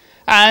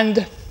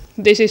 And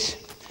this is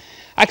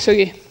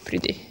actually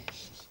pretty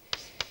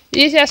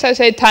easy, as I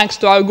say, thanks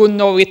to our good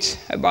knowledge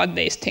about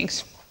these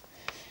things.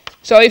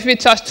 So if we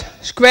just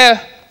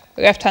square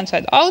left-hand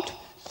side out,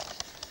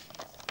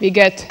 we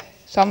get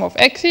sum of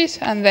x's,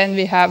 and then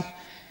we have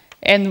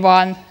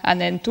n1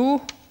 and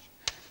n2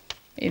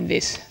 in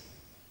this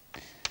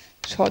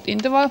short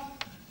interval,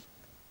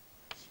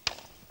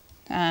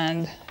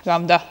 and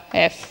lambda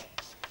f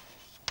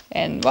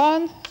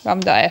n1,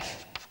 lambda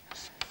f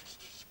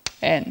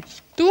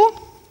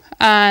n2.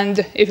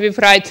 And if we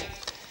write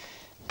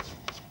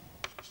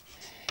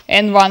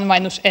n1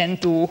 minus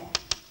n2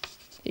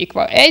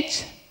 equal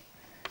h,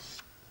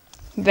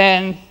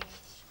 then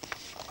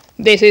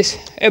this is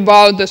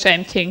about the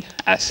same thing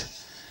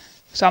as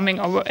summing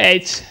over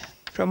h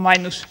from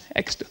minus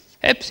x to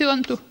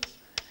epsilon to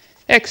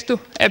x to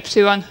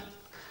epsilon.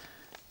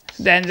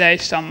 Then there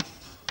is some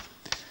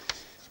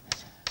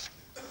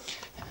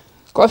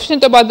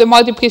coefficient about the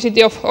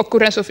multiplicity of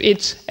occurrence of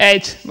each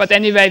h, but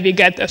anyway we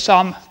get a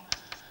sum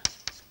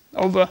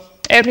over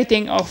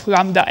everything of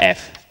lambda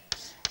f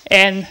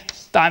n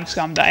times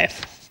lambda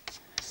f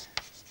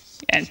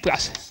n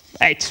plus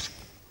h.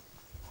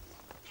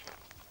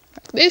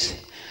 Like this.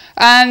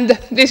 And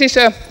this is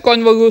a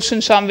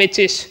convolution sum which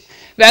is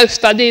well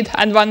studied,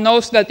 and one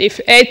knows that if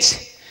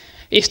h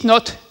is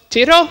not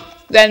 0,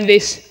 then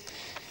this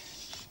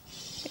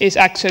is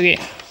actually,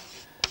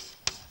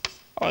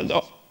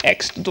 although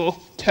x to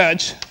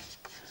 2/3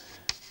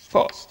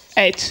 for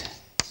h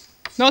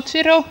not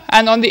 0.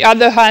 And on the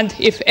other hand,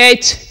 if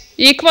h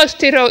equals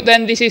 0,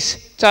 then this is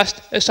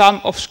just a sum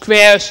of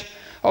squares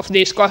of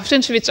these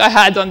coefficients, which I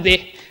had on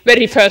the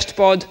very first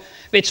board,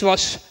 which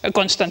was a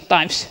constant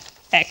times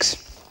x.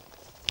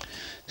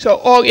 So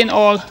all in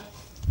all,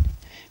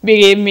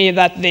 believe me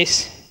that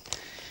this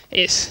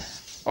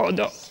is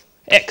order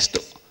x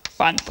to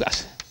 1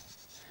 plus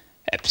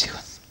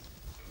epsilon.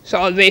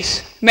 So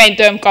this main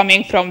term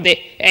coming from the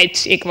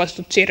h equals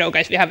to 0,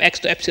 guys, we have x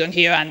to epsilon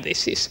here, and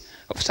this is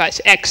of size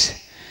x.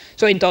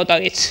 So in total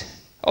it's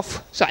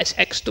of size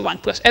x to 1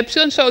 plus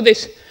epsilon. So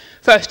this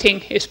first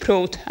thing is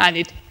proved, and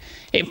it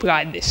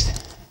implied this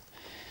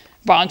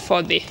bound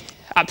for the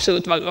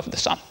absolute value of the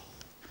sum.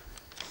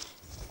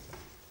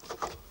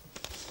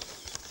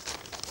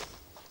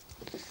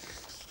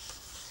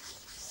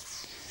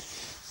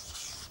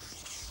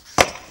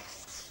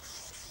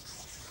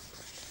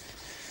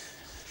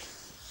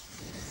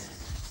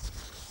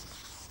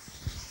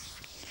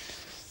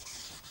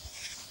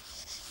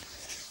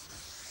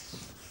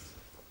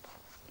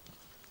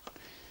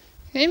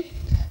 Okay.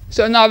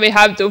 So now we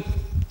have to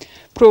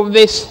prove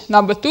this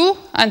number 2,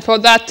 and for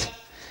that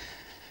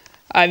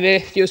I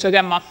will use a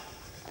lemma.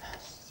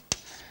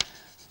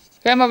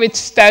 Lemma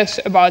which tells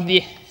about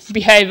the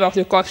behavior of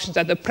the coefficients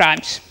at the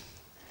primes.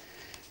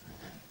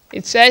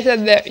 It says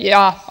that there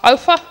are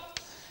alpha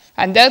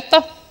and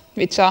delta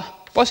which are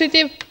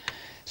positive,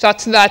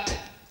 such that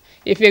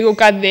if we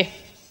look at the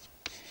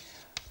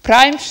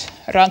primes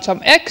around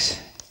some x,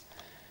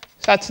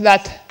 such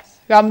that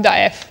lambda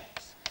f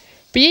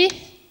p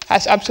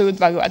has absolute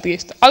value at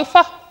least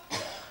alpha,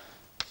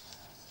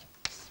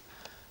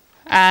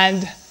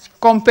 and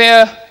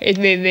compare it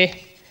with the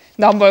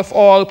number of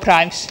all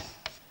primes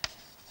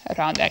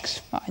around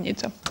x. I need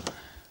to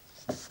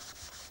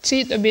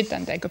cheat a bit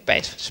and take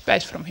a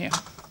space from here.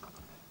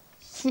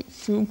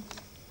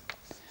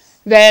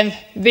 Then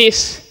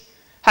this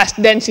has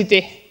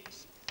density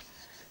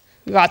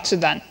larger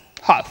than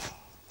half.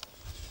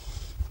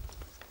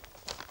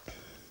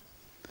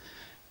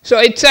 So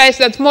it says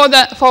that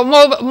for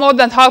more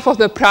than half of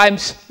the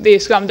primes,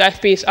 these lambda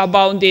fp's are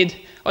bounded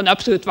on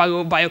absolute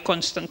value by a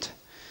constant.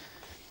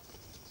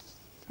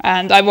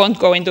 And I won't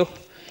go into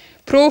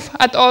proof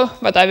at all,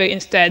 but I will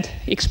instead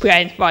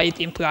explain why it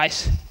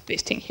implies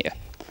this thing here.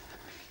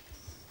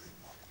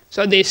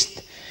 So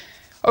this,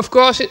 of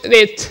course,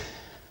 it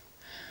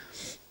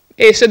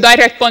is a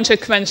direct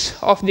consequence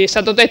of the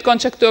saddle-tate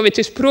conjecture, which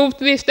is proved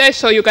these days,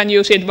 so you can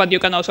use it, but you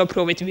can also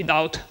prove it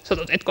without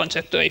saddle-tate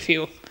conjecture if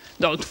you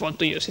don't want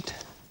to use it.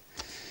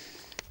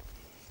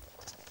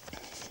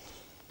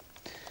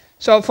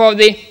 So for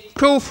the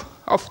proof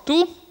of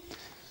 2,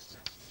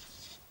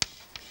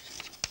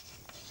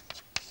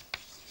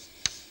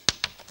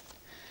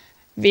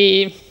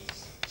 we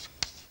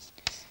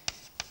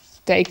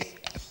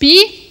take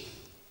P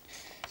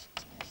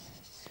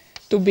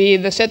to be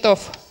the set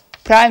of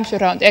primes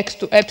around x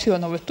to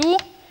epsilon over 2,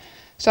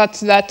 such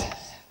that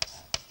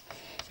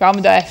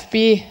lambda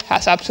fp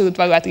has absolute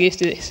value at least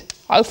this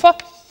alpha.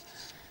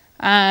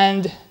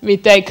 And we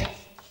take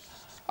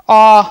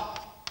R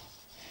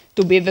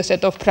to be the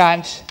set of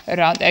primes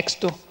around x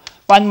to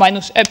 1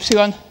 minus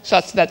epsilon,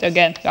 such that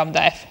again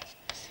lambda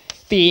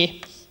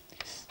fp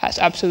has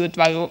absolute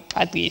value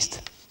at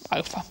least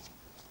alpha.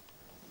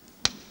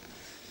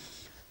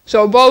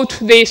 So both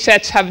these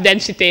sets have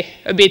density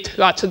a bit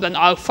larger than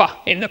alpha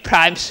in the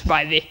primes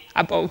by the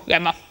above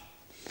lemma.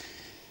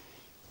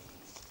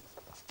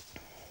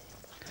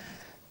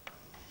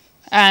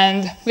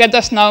 And let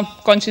us now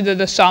consider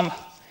the sum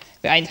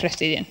we are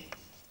interested in.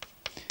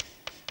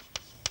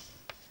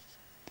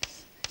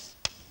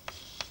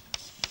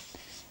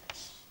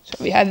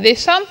 So we have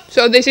this sum.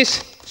 So this is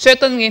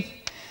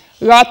certainly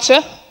larger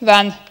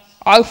than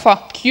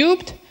alpha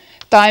cubed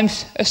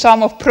times a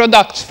sum of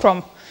products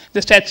from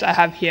the sets I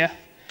have here,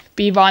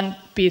 P1,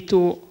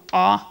 P2,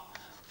 R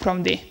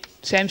from the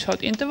same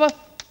short interval,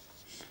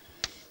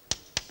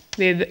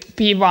 with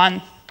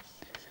P1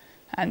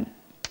 and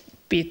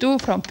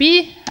P2 from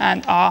P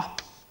and R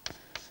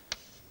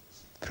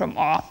from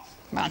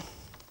R1.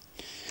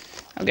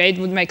 Okay, it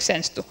would make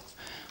sense to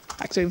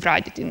actually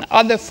write it in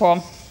other form.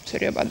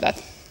 Sorry about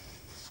that.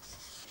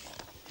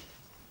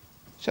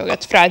 So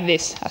let's write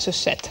this as a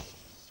set.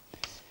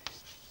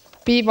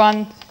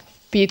 P1,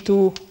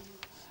 P2,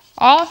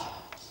 R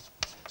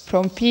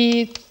from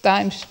P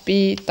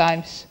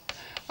times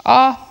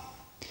R,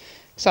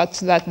 such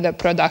that the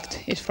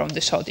product is from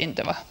the short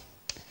interval.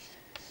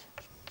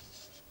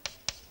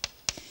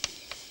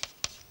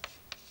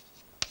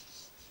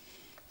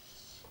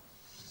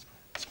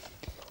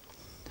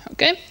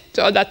 Okay,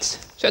 so that's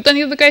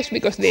certainly the case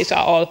because these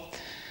are all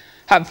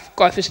have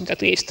coefficient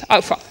at least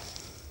alpha.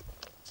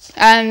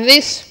 And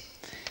this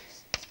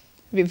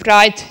we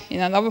write in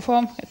another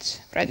form.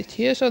 Let's write it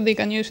here so they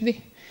can use the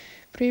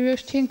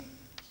previous thing.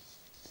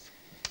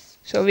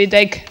 So we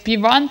take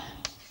P1,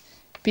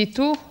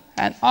 P2,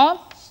 and R,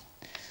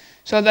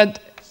 so that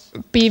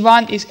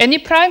P1 is any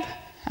prime,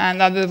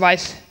 and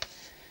otherwise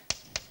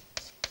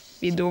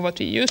we do what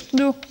we used to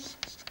do,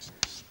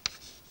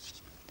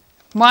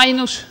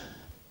 minus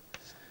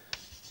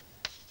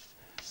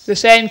the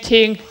same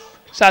thing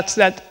such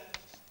that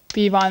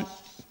P1,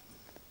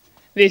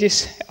 this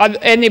is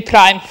any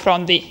prime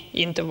from the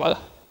interval.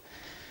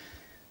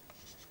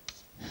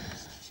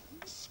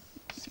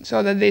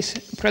 So that this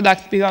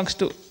product belongs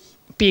to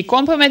P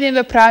complement in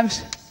the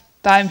primes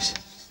times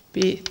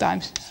P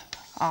times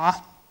R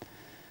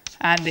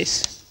and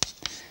this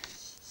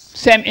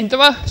same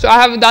interval. So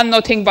I have done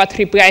nothing but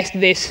replaced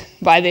this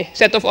by the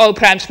set of all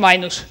primes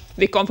minus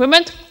the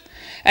complement.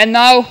 And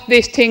now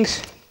these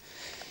things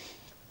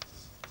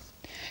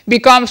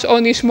becomes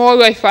only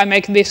smaller if I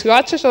make this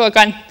larger, so I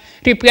can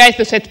replace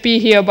the set P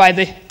here by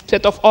the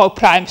set of all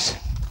primes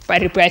by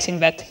replacing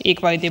that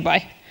equality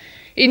by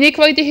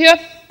inequality here.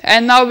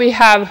 And now we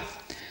have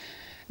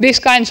these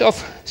kinds of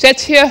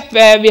sets here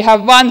where we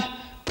have one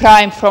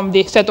prime from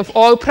the set of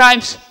all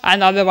primes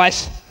and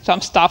otherwise some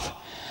stuff.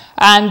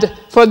 And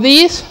for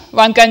these,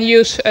 one can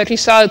use a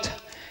result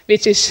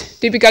which is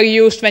typically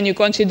used when you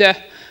consider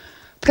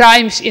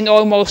primes in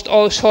almost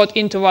all short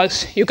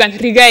intervals. You can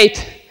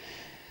relate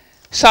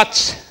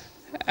such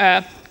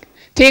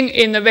thing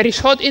in a very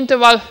short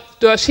interval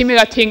to a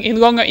similar thing in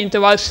longer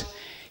intervals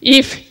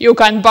if you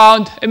can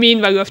bound a mean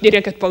value of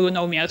Dirichlet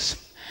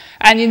polynomials.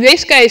 And in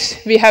this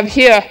case, we have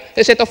here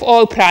the set of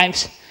all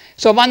primes.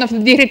 So one of the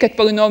Dirichlet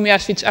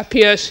polynomials which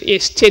appears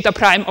is theta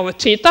prime over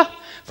theta,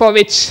 for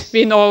which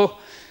we know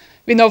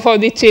for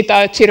the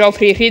theta 0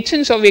 free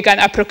region, so we can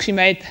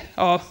approximate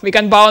or we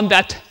can bound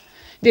that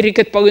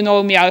Dirichlet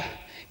polynomial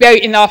well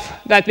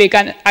enough that we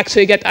can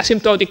actually get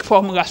asymptotic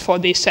formulas for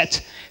these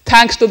sets,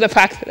 thanks to the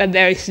fact that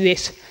there is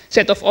this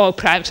set of all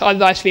primes.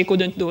 Otherwise, we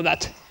couldn't do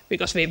that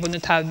because we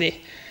wouldn't have the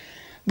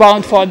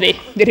bound for the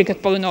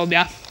Dirichlet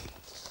polynomial.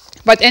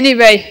 But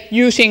anyway,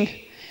 using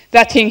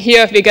that thing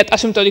here, we get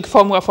asymptotic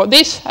formula for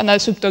this and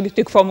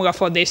asymptotic formula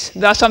for this.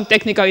 There are some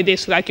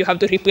technicalities, like you have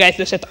to replace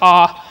the set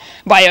R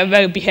by a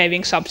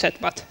well-behaving subset,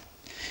 but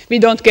we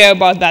don't care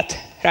about that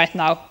right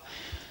now.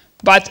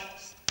 But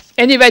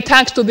anyway,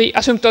 thanks to the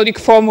asymptotic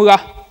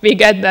formula, we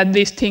get that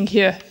this thing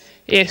here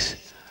is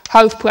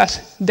half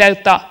plus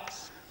delta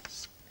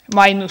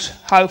minus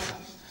half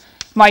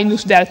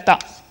minus delta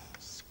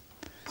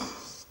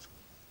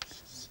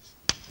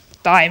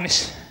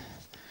times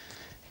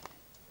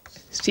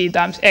c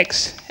times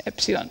x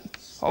epsilon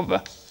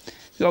over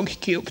log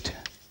cubed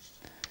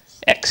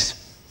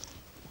x.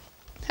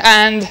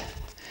 And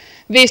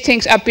these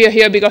things appear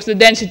here because the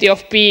density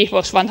of P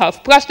was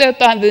 1/2 plus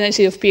delta, and the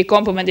density of P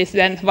complement is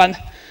then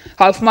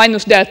 1/2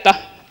 minus delta.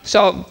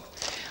 So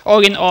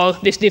all in all,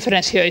 this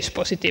difference here is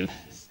positive.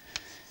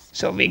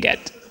 So we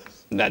get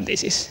that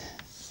this is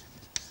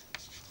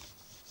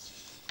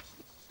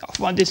of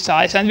wanted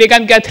size. And we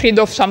can get rid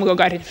of some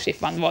logarithms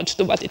if one wants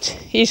to, but it's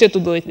easier to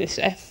do it this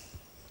way.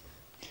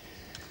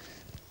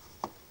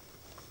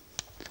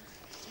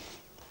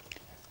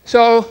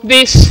 So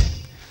this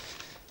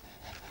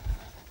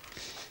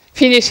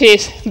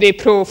finishes the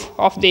proof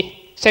of the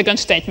second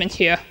statement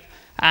here,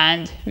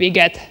 and we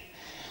get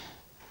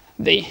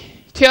the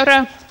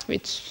theorem,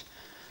 which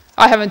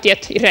I haven't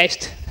yet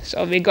erased.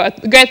 So we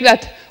get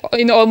that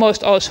in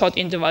almost all short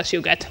intervals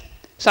you get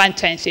sign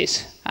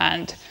changes,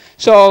 and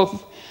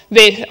so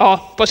they are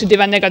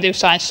positive and negative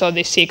signs, so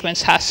this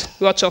sequence has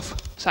lots of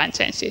sign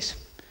changes.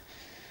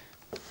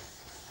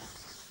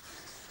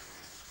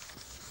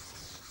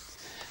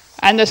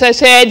 And as I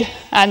said,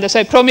 and as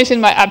I promised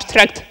in my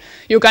abstract,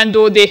 you can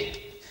do the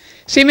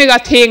similar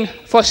thing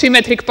for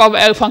symmetric power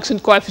L function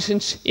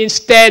coefficients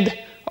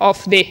instead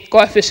of the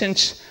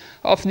coefficients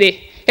of the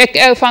Hecke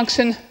L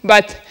function,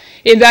 but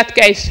in that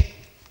case,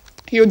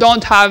 you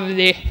don't have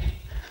the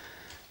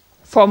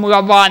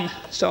formula 1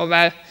 so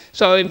well.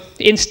 So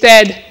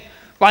instead,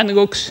 one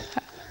looks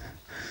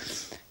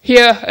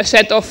here a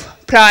set of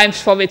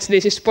primes for which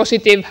this is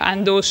positive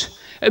and does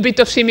a bit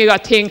of similar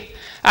thing.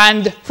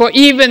 And for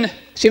even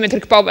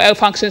symmetric power L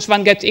functions,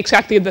 one gets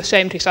exactly the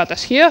same result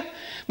as here.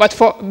 But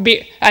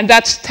and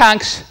that's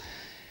thanks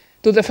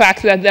to the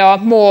fact that there are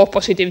more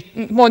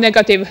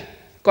negative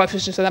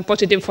coefficients than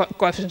positive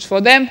coefficients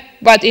for them.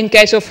 But in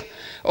case of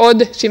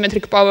odd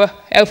symmetric power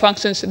L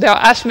functions, there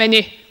are as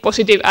many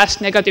positive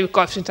as negative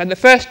coefficients in the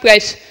first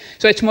place.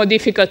 So it's more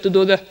difficult to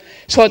do the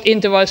short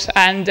intervals,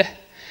 and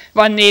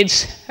one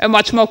needs a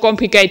much more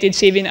complicated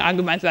C-win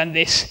argument than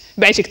this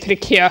basic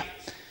trick here.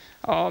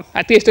 Or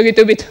at least a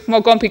little bit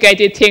more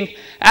complicated thing.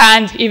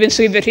 And even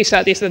so, the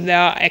result is that there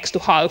are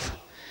x⁵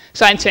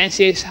 sign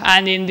changes.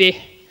 And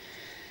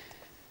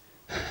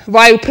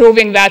while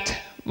proving that,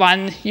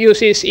 one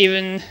uses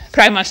even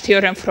Primar's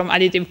theorem from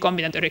additive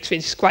combinatorics,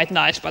 which is quite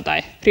nice, but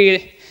I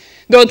really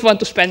don't want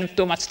to spend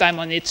too much time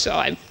on it. So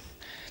I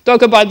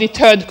talk about the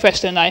third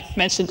question I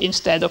mentioned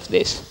instead of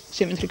these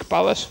symmetric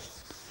powers.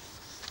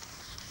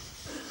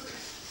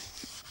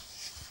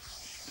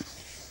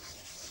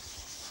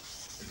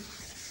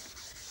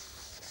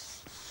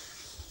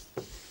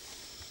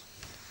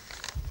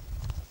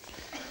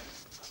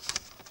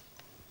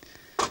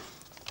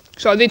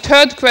 So the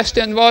third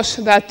question was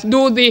that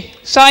do the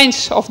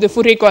signs of the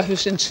Fourier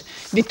coefficients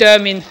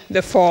determine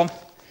the form?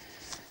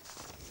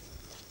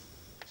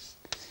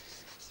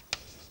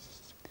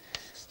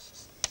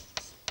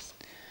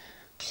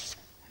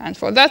 And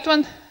for that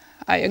one,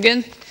 I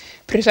again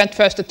present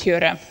first the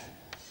theorem.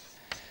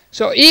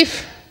 So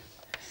if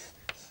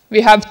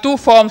we have two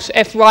forms,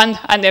 F1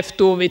 and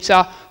F2, which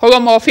are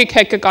holomorphic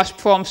Hecke-Cusp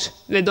forms,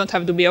 they don't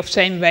have to be of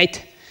same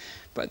weight,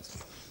 but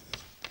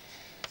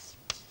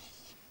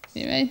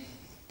anyway.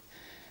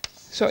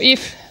 So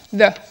if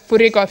the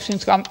Fourier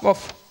coefficients come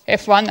of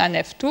F1 and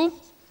F2,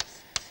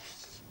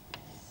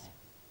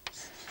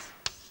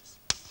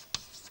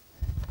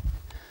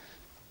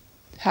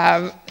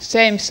 have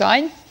same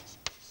sign,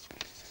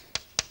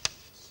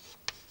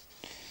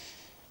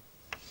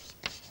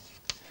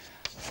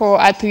 for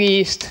at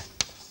least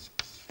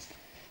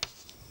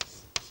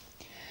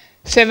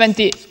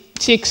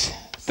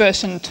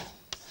 76%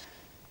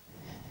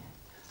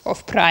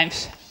 of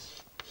primes,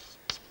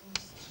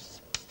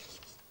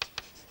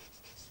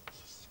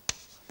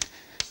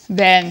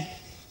 then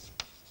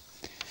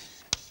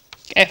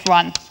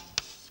F1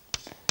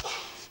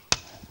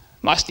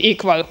 must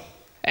equal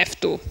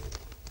F2.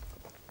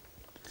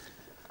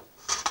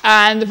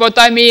 And what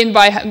I mean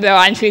by there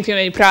are infinitely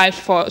many primes,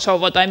 so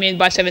what I mean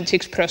by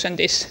 76%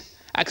 is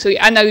actually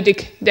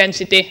analytic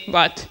density,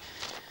 but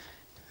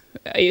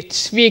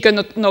it's weaker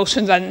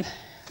notion than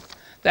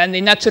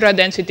the natural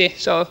density.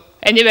 So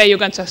anyway, you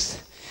can just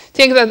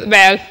think that,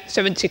 well,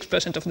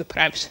 76% of the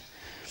primes.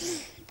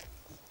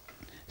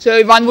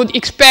 So one would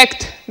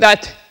expect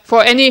that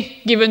for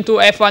any given two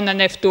F1 and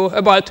F2,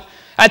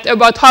 at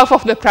about half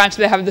of the primes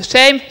they have the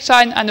same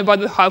sign, and about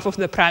half of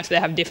the primes they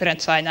have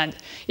different sign. And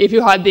if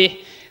you had the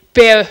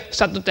pair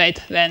subtotate,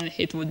 then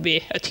it would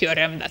be a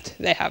theorem that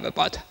they have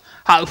about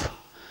half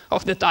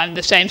of the time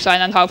the same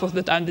sign and half of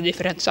the time the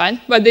different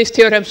sign. But this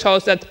theorem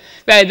shows that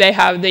they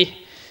have the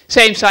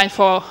same sign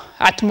for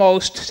at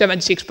most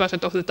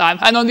 76% of the time,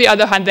 and on the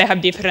other hand they have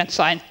different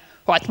sign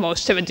for at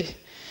most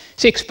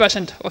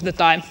 76% of the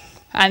time.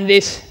 And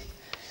this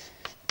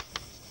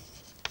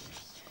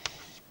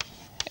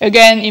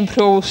again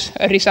improves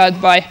a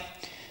result by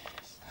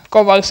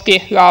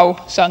Kowalski, Lau,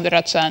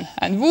 Soundaraj,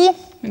 and Wu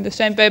in the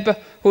same paper,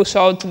 who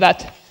showed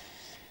that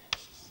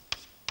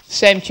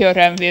same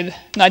theorem with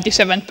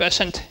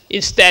 97%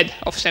 instead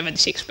of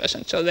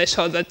 76%. So they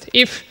showed that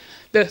if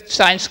the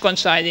signs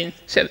coincide in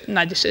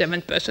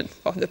 97%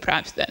 of the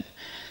primes, then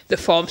the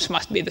forms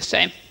must be the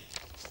same.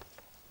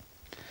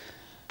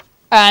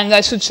 And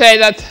I should say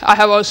that I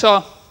have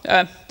also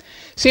a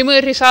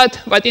similar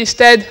result, but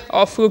instead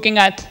of looking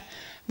at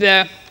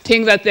the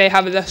thing that they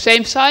have the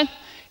same sign,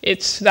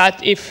 it's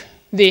that if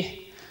the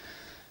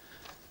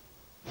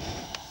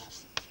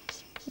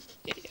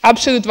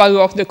absolute value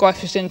of the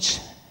coefficients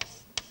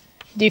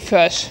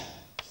differs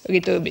a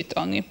little bit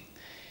only.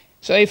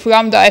 So if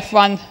lambda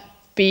f1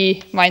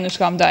 p minus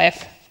lambda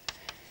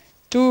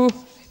f2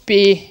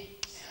 p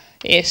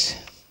is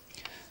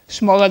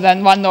smaller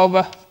than 1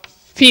 over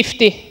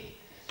 50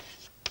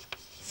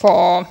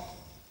 for,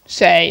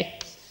 say,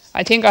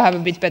 I think I have a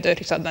bit better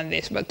result than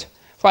this, but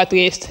for at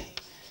least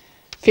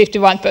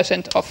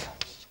 51% of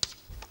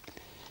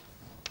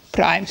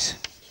primes.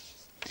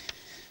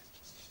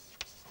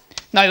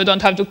 Now you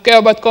don't have to care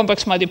about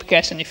complex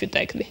multiplication if you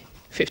take the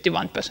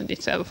 51%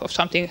 itself of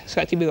something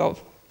slightly below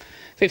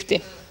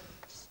 50.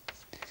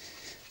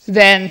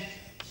 Then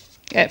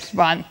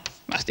f1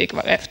 must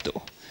equal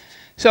f2.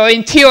 So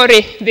in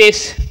theory,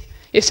 this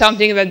is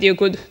something that you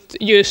could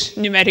use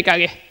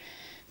numerically,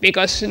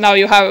 because now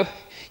you have,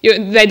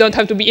 they don't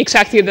have to be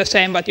exactly the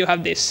same, but you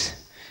have this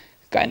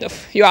kind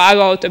of, you are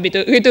allowed a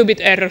little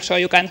bit error, so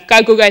you can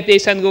calculate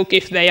this and look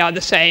if they are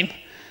the same.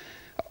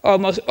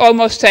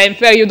 Almost same,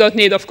 where you don't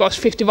need, of course,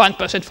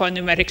 51% for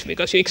numerics,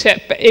 because you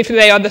accept if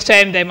they are the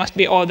same, they must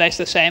be always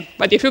the same.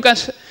 But if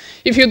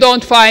you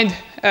don't find,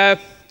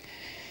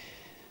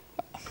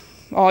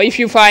 or if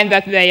you find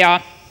that they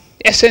are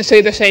essentially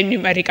the same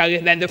numerically,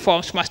 then the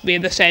forms must be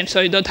the same,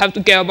 so you don't have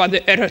to care about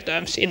the error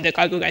terms in the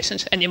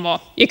calculations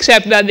anymore,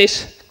 except that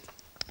this,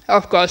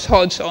 of course,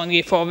 holds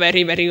only for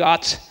very, very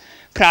large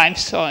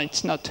primes, so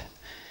it's not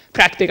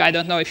practical. I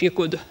don't know if you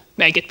could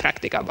make it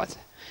practical, but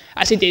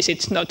as it is,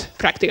 it's not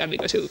practical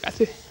because you look at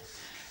the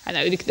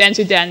analytic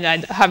density, and I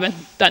haven't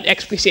done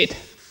explicit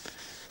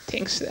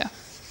things there.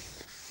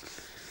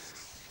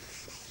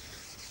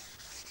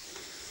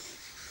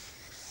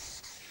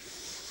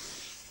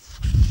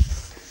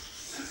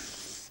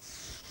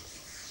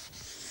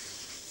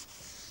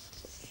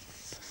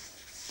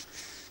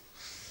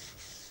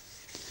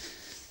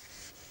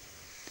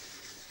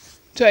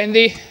 So in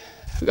the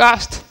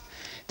last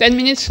 10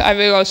 minutes, I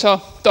will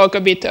also talk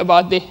a bit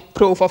about the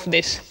proof of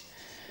this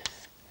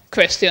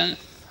question,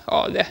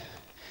 or the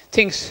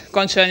things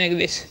concerning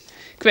this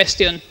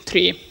question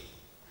 3.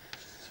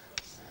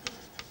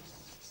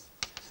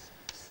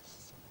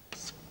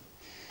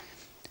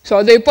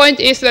 So the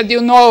point is that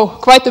you know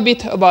quite a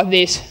bit about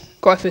these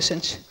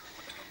coefficients.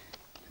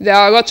 There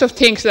are lots of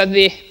things that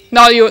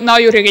now you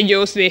really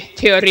use the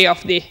theory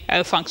of the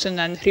L function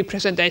and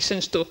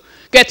representations to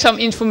get some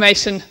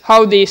information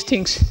how these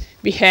things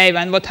behave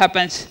and what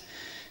happens.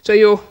 So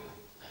you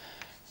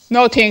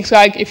know things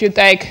like if you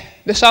take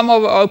the sum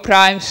over all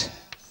primes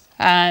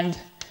and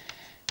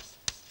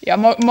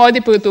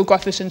multiple two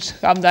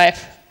coefficients lambda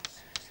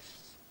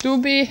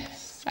f2b,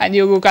 and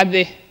you look at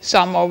the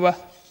sum over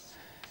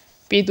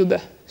p to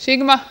the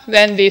sigma,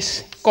 then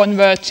this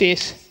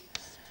converges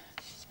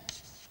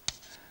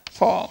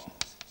for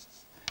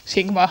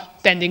sigma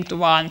tending to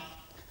 1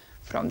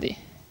 from the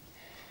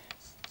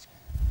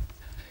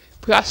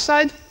plus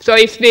side. So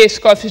if these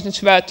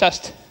coefficients were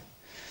just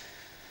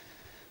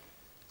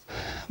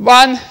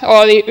 1,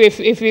 or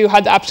if you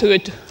had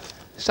absolute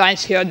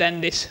signs here, then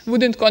this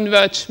wouldn't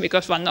converge,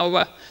 because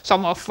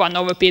sum of 1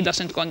 over p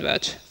doesn't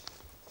converge.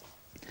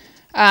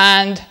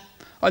 And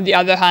on the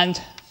other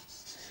hand,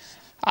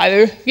 I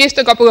will list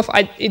a couple of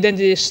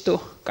identities to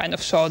kind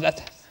of show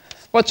that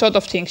what sort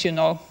of things you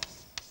know.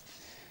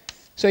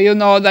 So you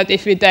know that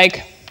if we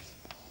take,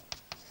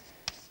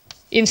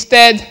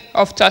 instead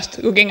of just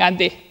looking at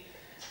the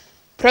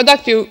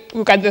product, you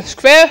look at the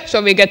square,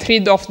 so we get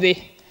rid of the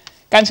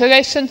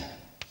cancellation.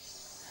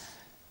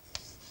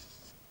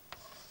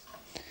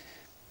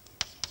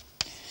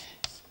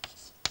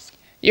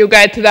 You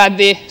get that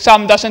the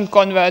sum doesn't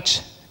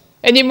converge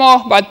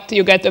anymore, but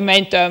you get the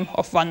main term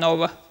of 1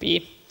 over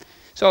p.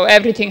 So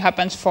everything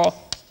happens for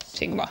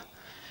sigma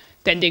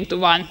tending to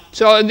 1.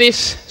 So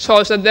this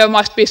shows that there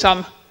must be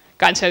some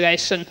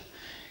cancellation.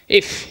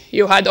 If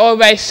you had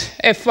always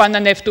f1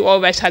 and f2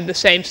 always had the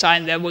same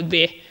sign, there would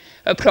be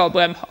a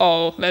problem,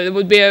 or there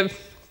would be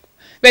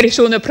very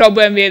soon a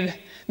problem with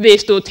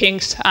these two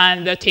things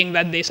and the thing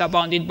that these are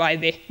bounded by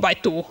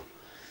 2.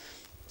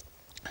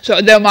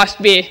 So there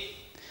must be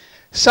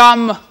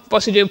some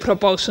positive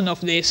proportion of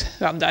these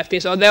lambda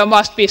fp. So there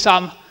must be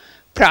some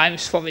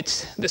primes for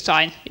which the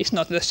sign is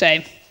not the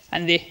same.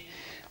 And the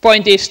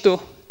point is to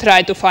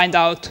try to find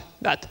out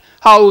that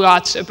how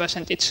large a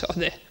percentage of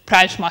the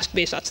primes must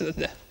be such that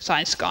the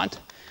signs can't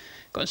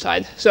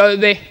coincide. So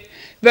the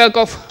work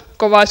of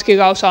Kowalski,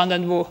 Lausand,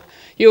 and Wu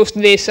used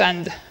this,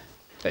 and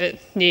a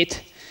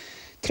neat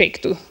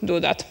trick to do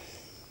that.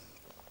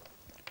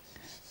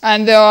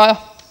 And there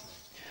are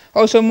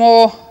also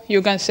more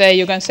you can say.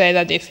 You can say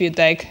that if you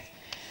take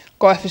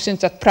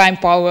coefficients at prime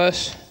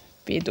powers,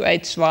 p to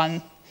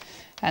h1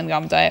 and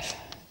lambda f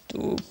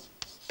to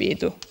p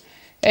to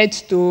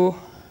h2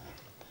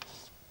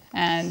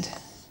 and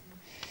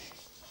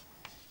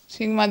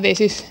sigma, this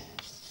is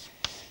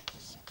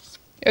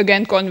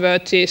again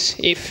converges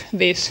if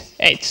these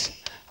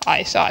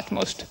hi's are at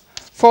most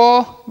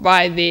 4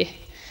 by the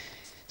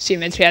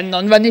symmetry and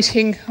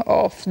non-vanishing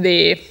of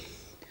the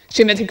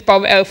symmetric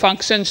power L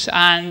functions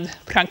and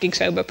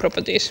Rankin-Selber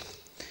properties.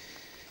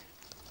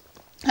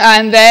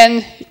 And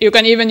then you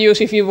can even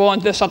use, if you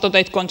want, the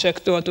Sato-Tate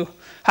conjecture to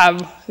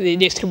have the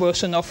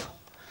distribution of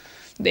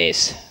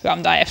these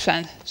lambda f's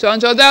and so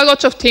on. So there are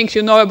lots of things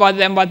you know about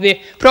them, but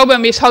the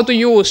problem is how to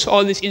use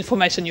all this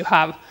information you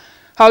have.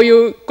 How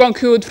you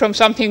conclude from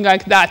something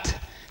like that,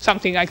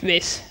 something like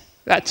this.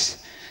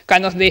 That's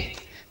kind of the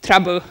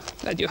trouble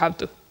that you have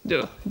to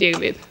deal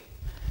with.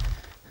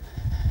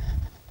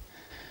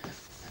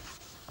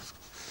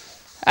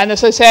 And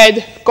as I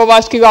said,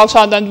 Kowalski,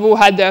 Lausand, and Wu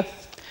had a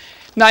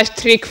nice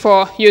trick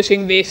for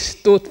using these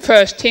two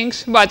first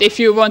things. But if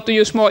you want to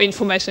use more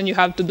information, you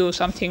have to do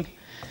something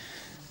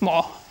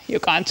more. You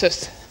can't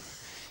just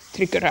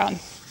trick around.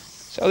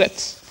 So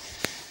let's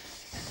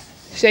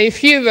say a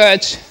few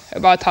words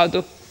about how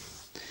to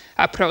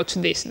approach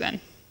this then.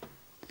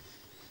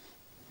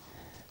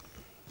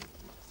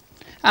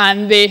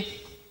 And there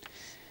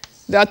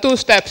are two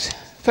steps.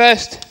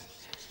 First,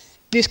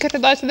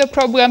 discretize the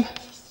problem,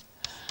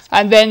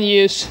 and then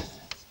use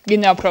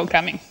linear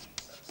programming.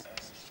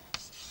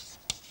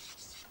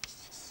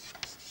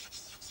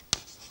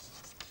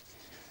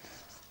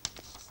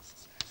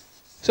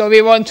 So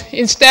we want,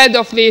 instead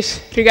of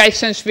these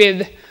relations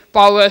with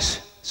powers,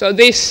 so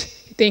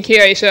this thing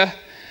here is a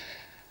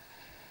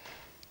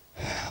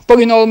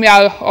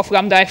polynomial of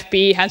lambda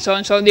fp and so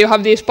on. So you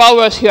have these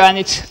powers here, and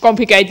it's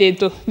complicated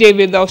to deal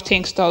with those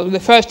things. So the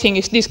first thing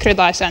is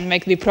discretize and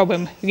make the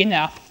problem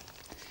linear.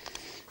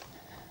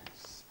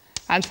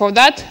 And for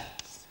that,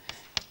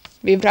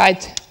 we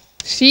write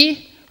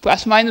C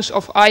plus minus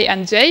of I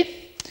and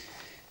j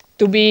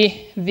to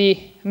be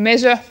the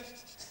measure.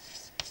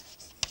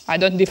 I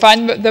don't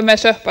define the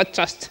measure, but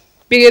just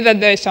believe that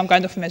there is some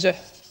kind of measure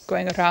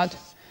going around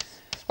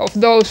of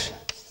those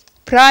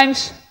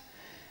primes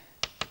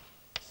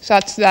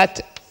such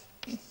that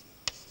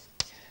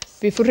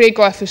the Fourier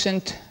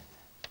coefficient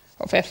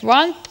of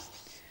f1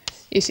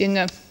 is in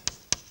a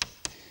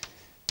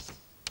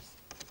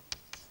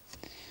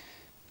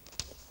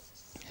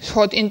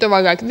short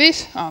interval like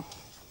this,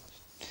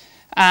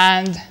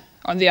 and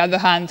on the other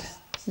hand,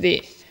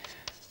 the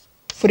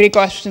Fourier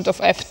coefficient of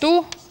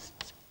f2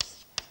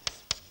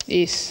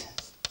 is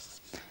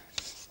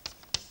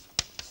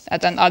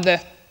at another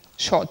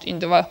short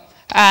interval,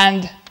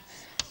 and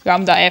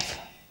lambda f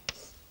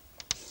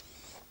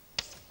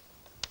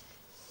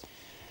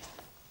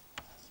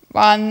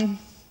one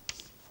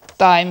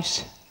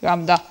times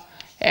lambda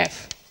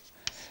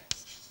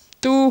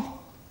f2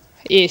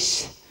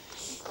 is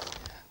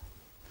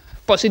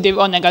positive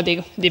or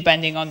negative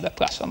depending on the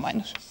plus or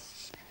minus.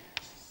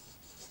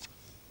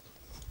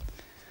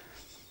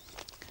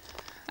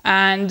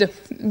 And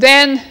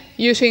then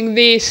using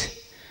these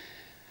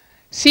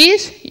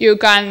C's, you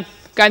can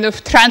kind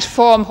of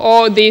transform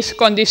all these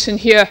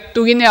conditions here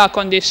to linear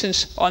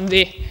conditions on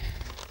the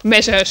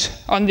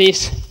measures on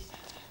these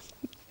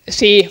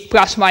C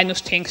plus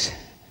minus things.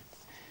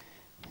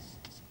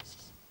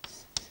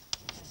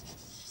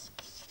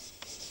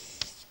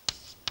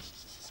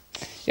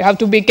 You have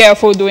to be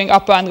careful doing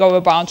upper and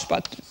lower bounds,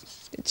 but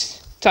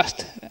it's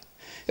just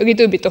a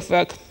little bit of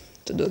work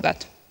to do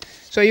that.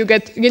 So you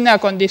get linear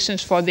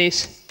conditions for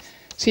these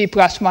C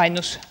plus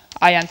minus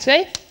I and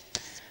j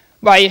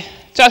by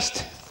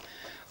just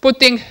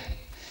putting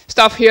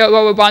stuff here,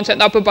 lower bounds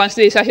and upper bounds.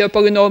 These are here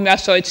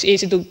polynomials, so it's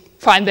easy to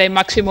find the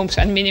maximums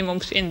and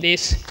minimums in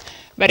these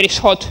very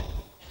short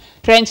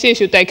ranges.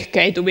 You take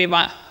k to be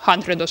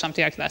 100 or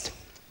something like that.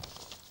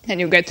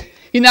 And you get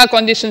linear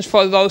conditions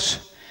for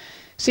those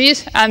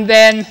C's, and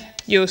then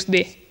use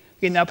the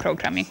linear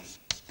programming.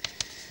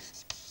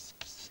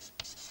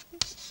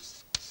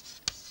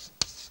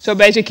 So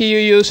basically you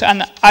use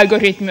an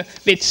algorithm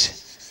which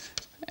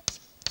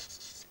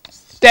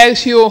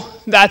tells you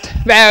that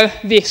where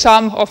the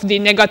sum of the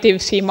negative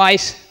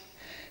Cmi's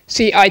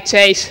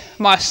Cij's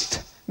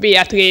must be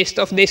at least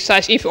of this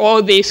size if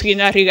all these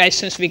linear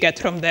relations we get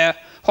from there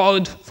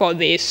hold for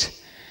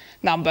these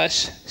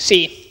numbers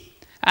C.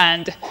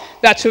 And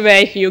that's the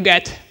way you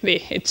get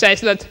it says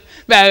that,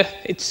 well,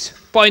 it's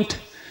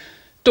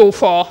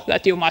 0.24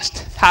 that you must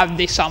have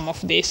the sum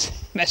of these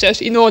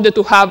measures in order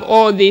to have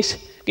all these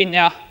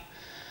linear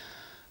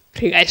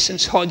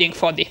relations holding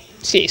for the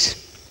C's.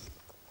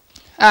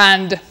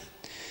 And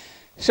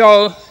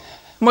so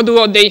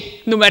modulo the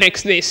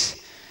numerics,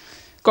 this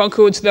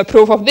concludes the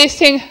proof of this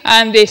thing,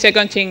 and the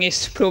second thing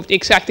is proved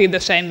exactly the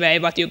same way,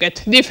 but you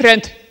get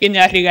different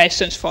linear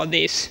relations for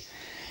these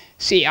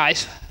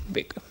Ci's.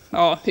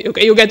 Or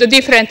you get a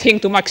different thing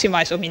to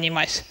maximize or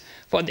minimize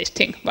for this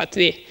thing, but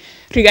the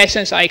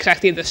relations are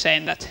exactly the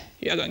same that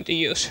you are going to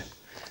use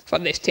for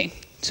this thing.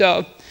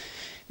 So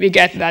we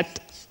get that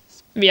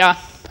we are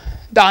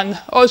done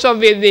also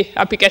with the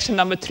application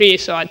number 3,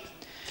 so I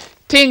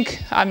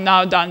think I'm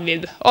now done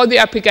with all the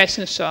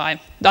applications, so I'm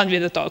done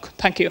with the talk.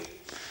 Thank you.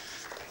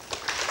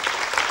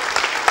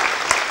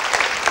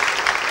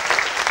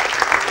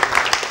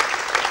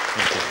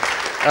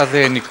 Are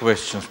there any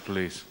questions,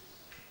 please?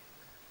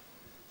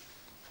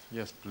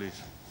 Yes,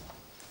 please.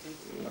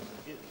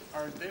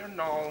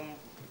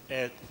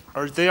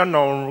 Are there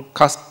no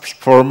cusp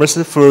forms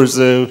for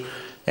the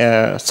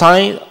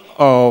sign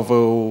of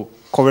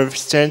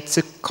coefficients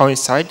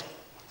coincide?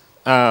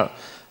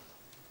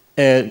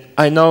 And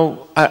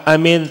I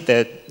mean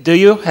that, do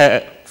you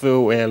have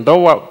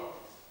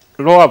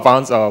lower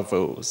bounds of,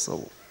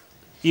 so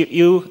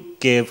you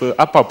give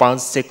upper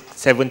bounds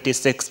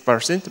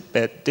 76%,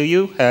 but do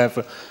you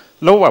have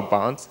lower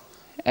bounds?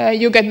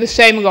 You get the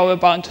same lower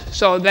bound,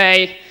 so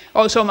they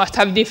also must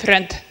have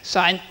different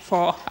sign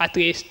for at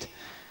least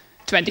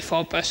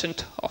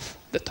 24% of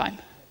the time.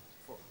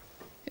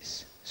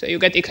 Yes. So you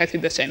get exactly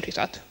the same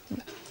result.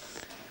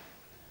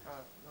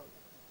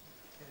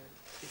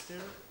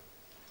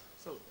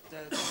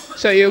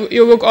 So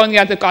you look only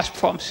at the cusp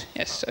forms.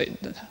 Yes. So you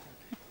don't have.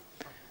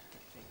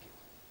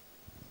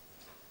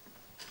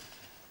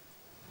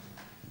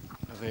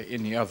 Are there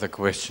any other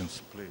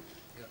questions, please?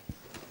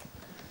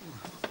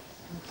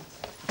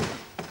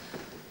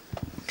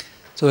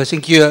 So I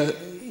think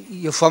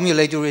you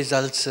formulate your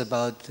results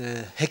about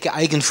Hecke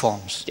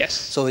eigenforms. Yes.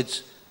 So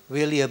it's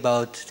really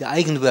about the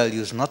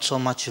eigenvalues, not so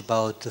much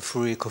about the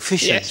Fourier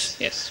coefficients.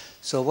 Yes, yes.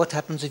 So what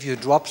happens if you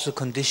drop the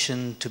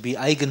condition to be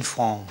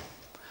eigenform?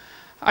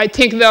 I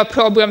think there are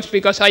problems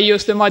because I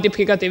use the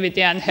multiplicativity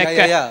and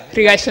Hecke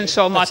relation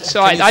so much,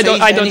 so I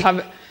don't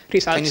have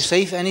results. Can you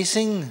save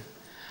anything?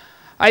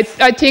 I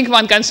think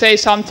one can say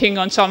something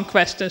on some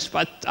questions,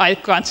 but I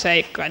can't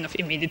say kind of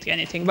immediately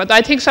anything. But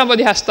I think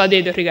somebody has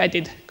studied the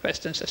related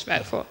questions as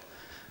well for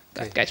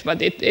that case.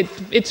 But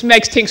it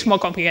makes things more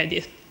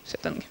complicated,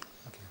 certainly.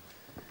 Okay.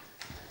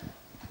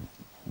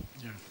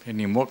 Yeah.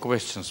 Any more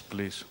questions,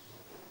 please?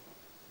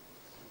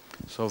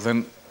 So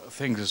then,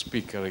 thank the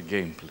speaker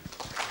again,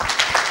 please.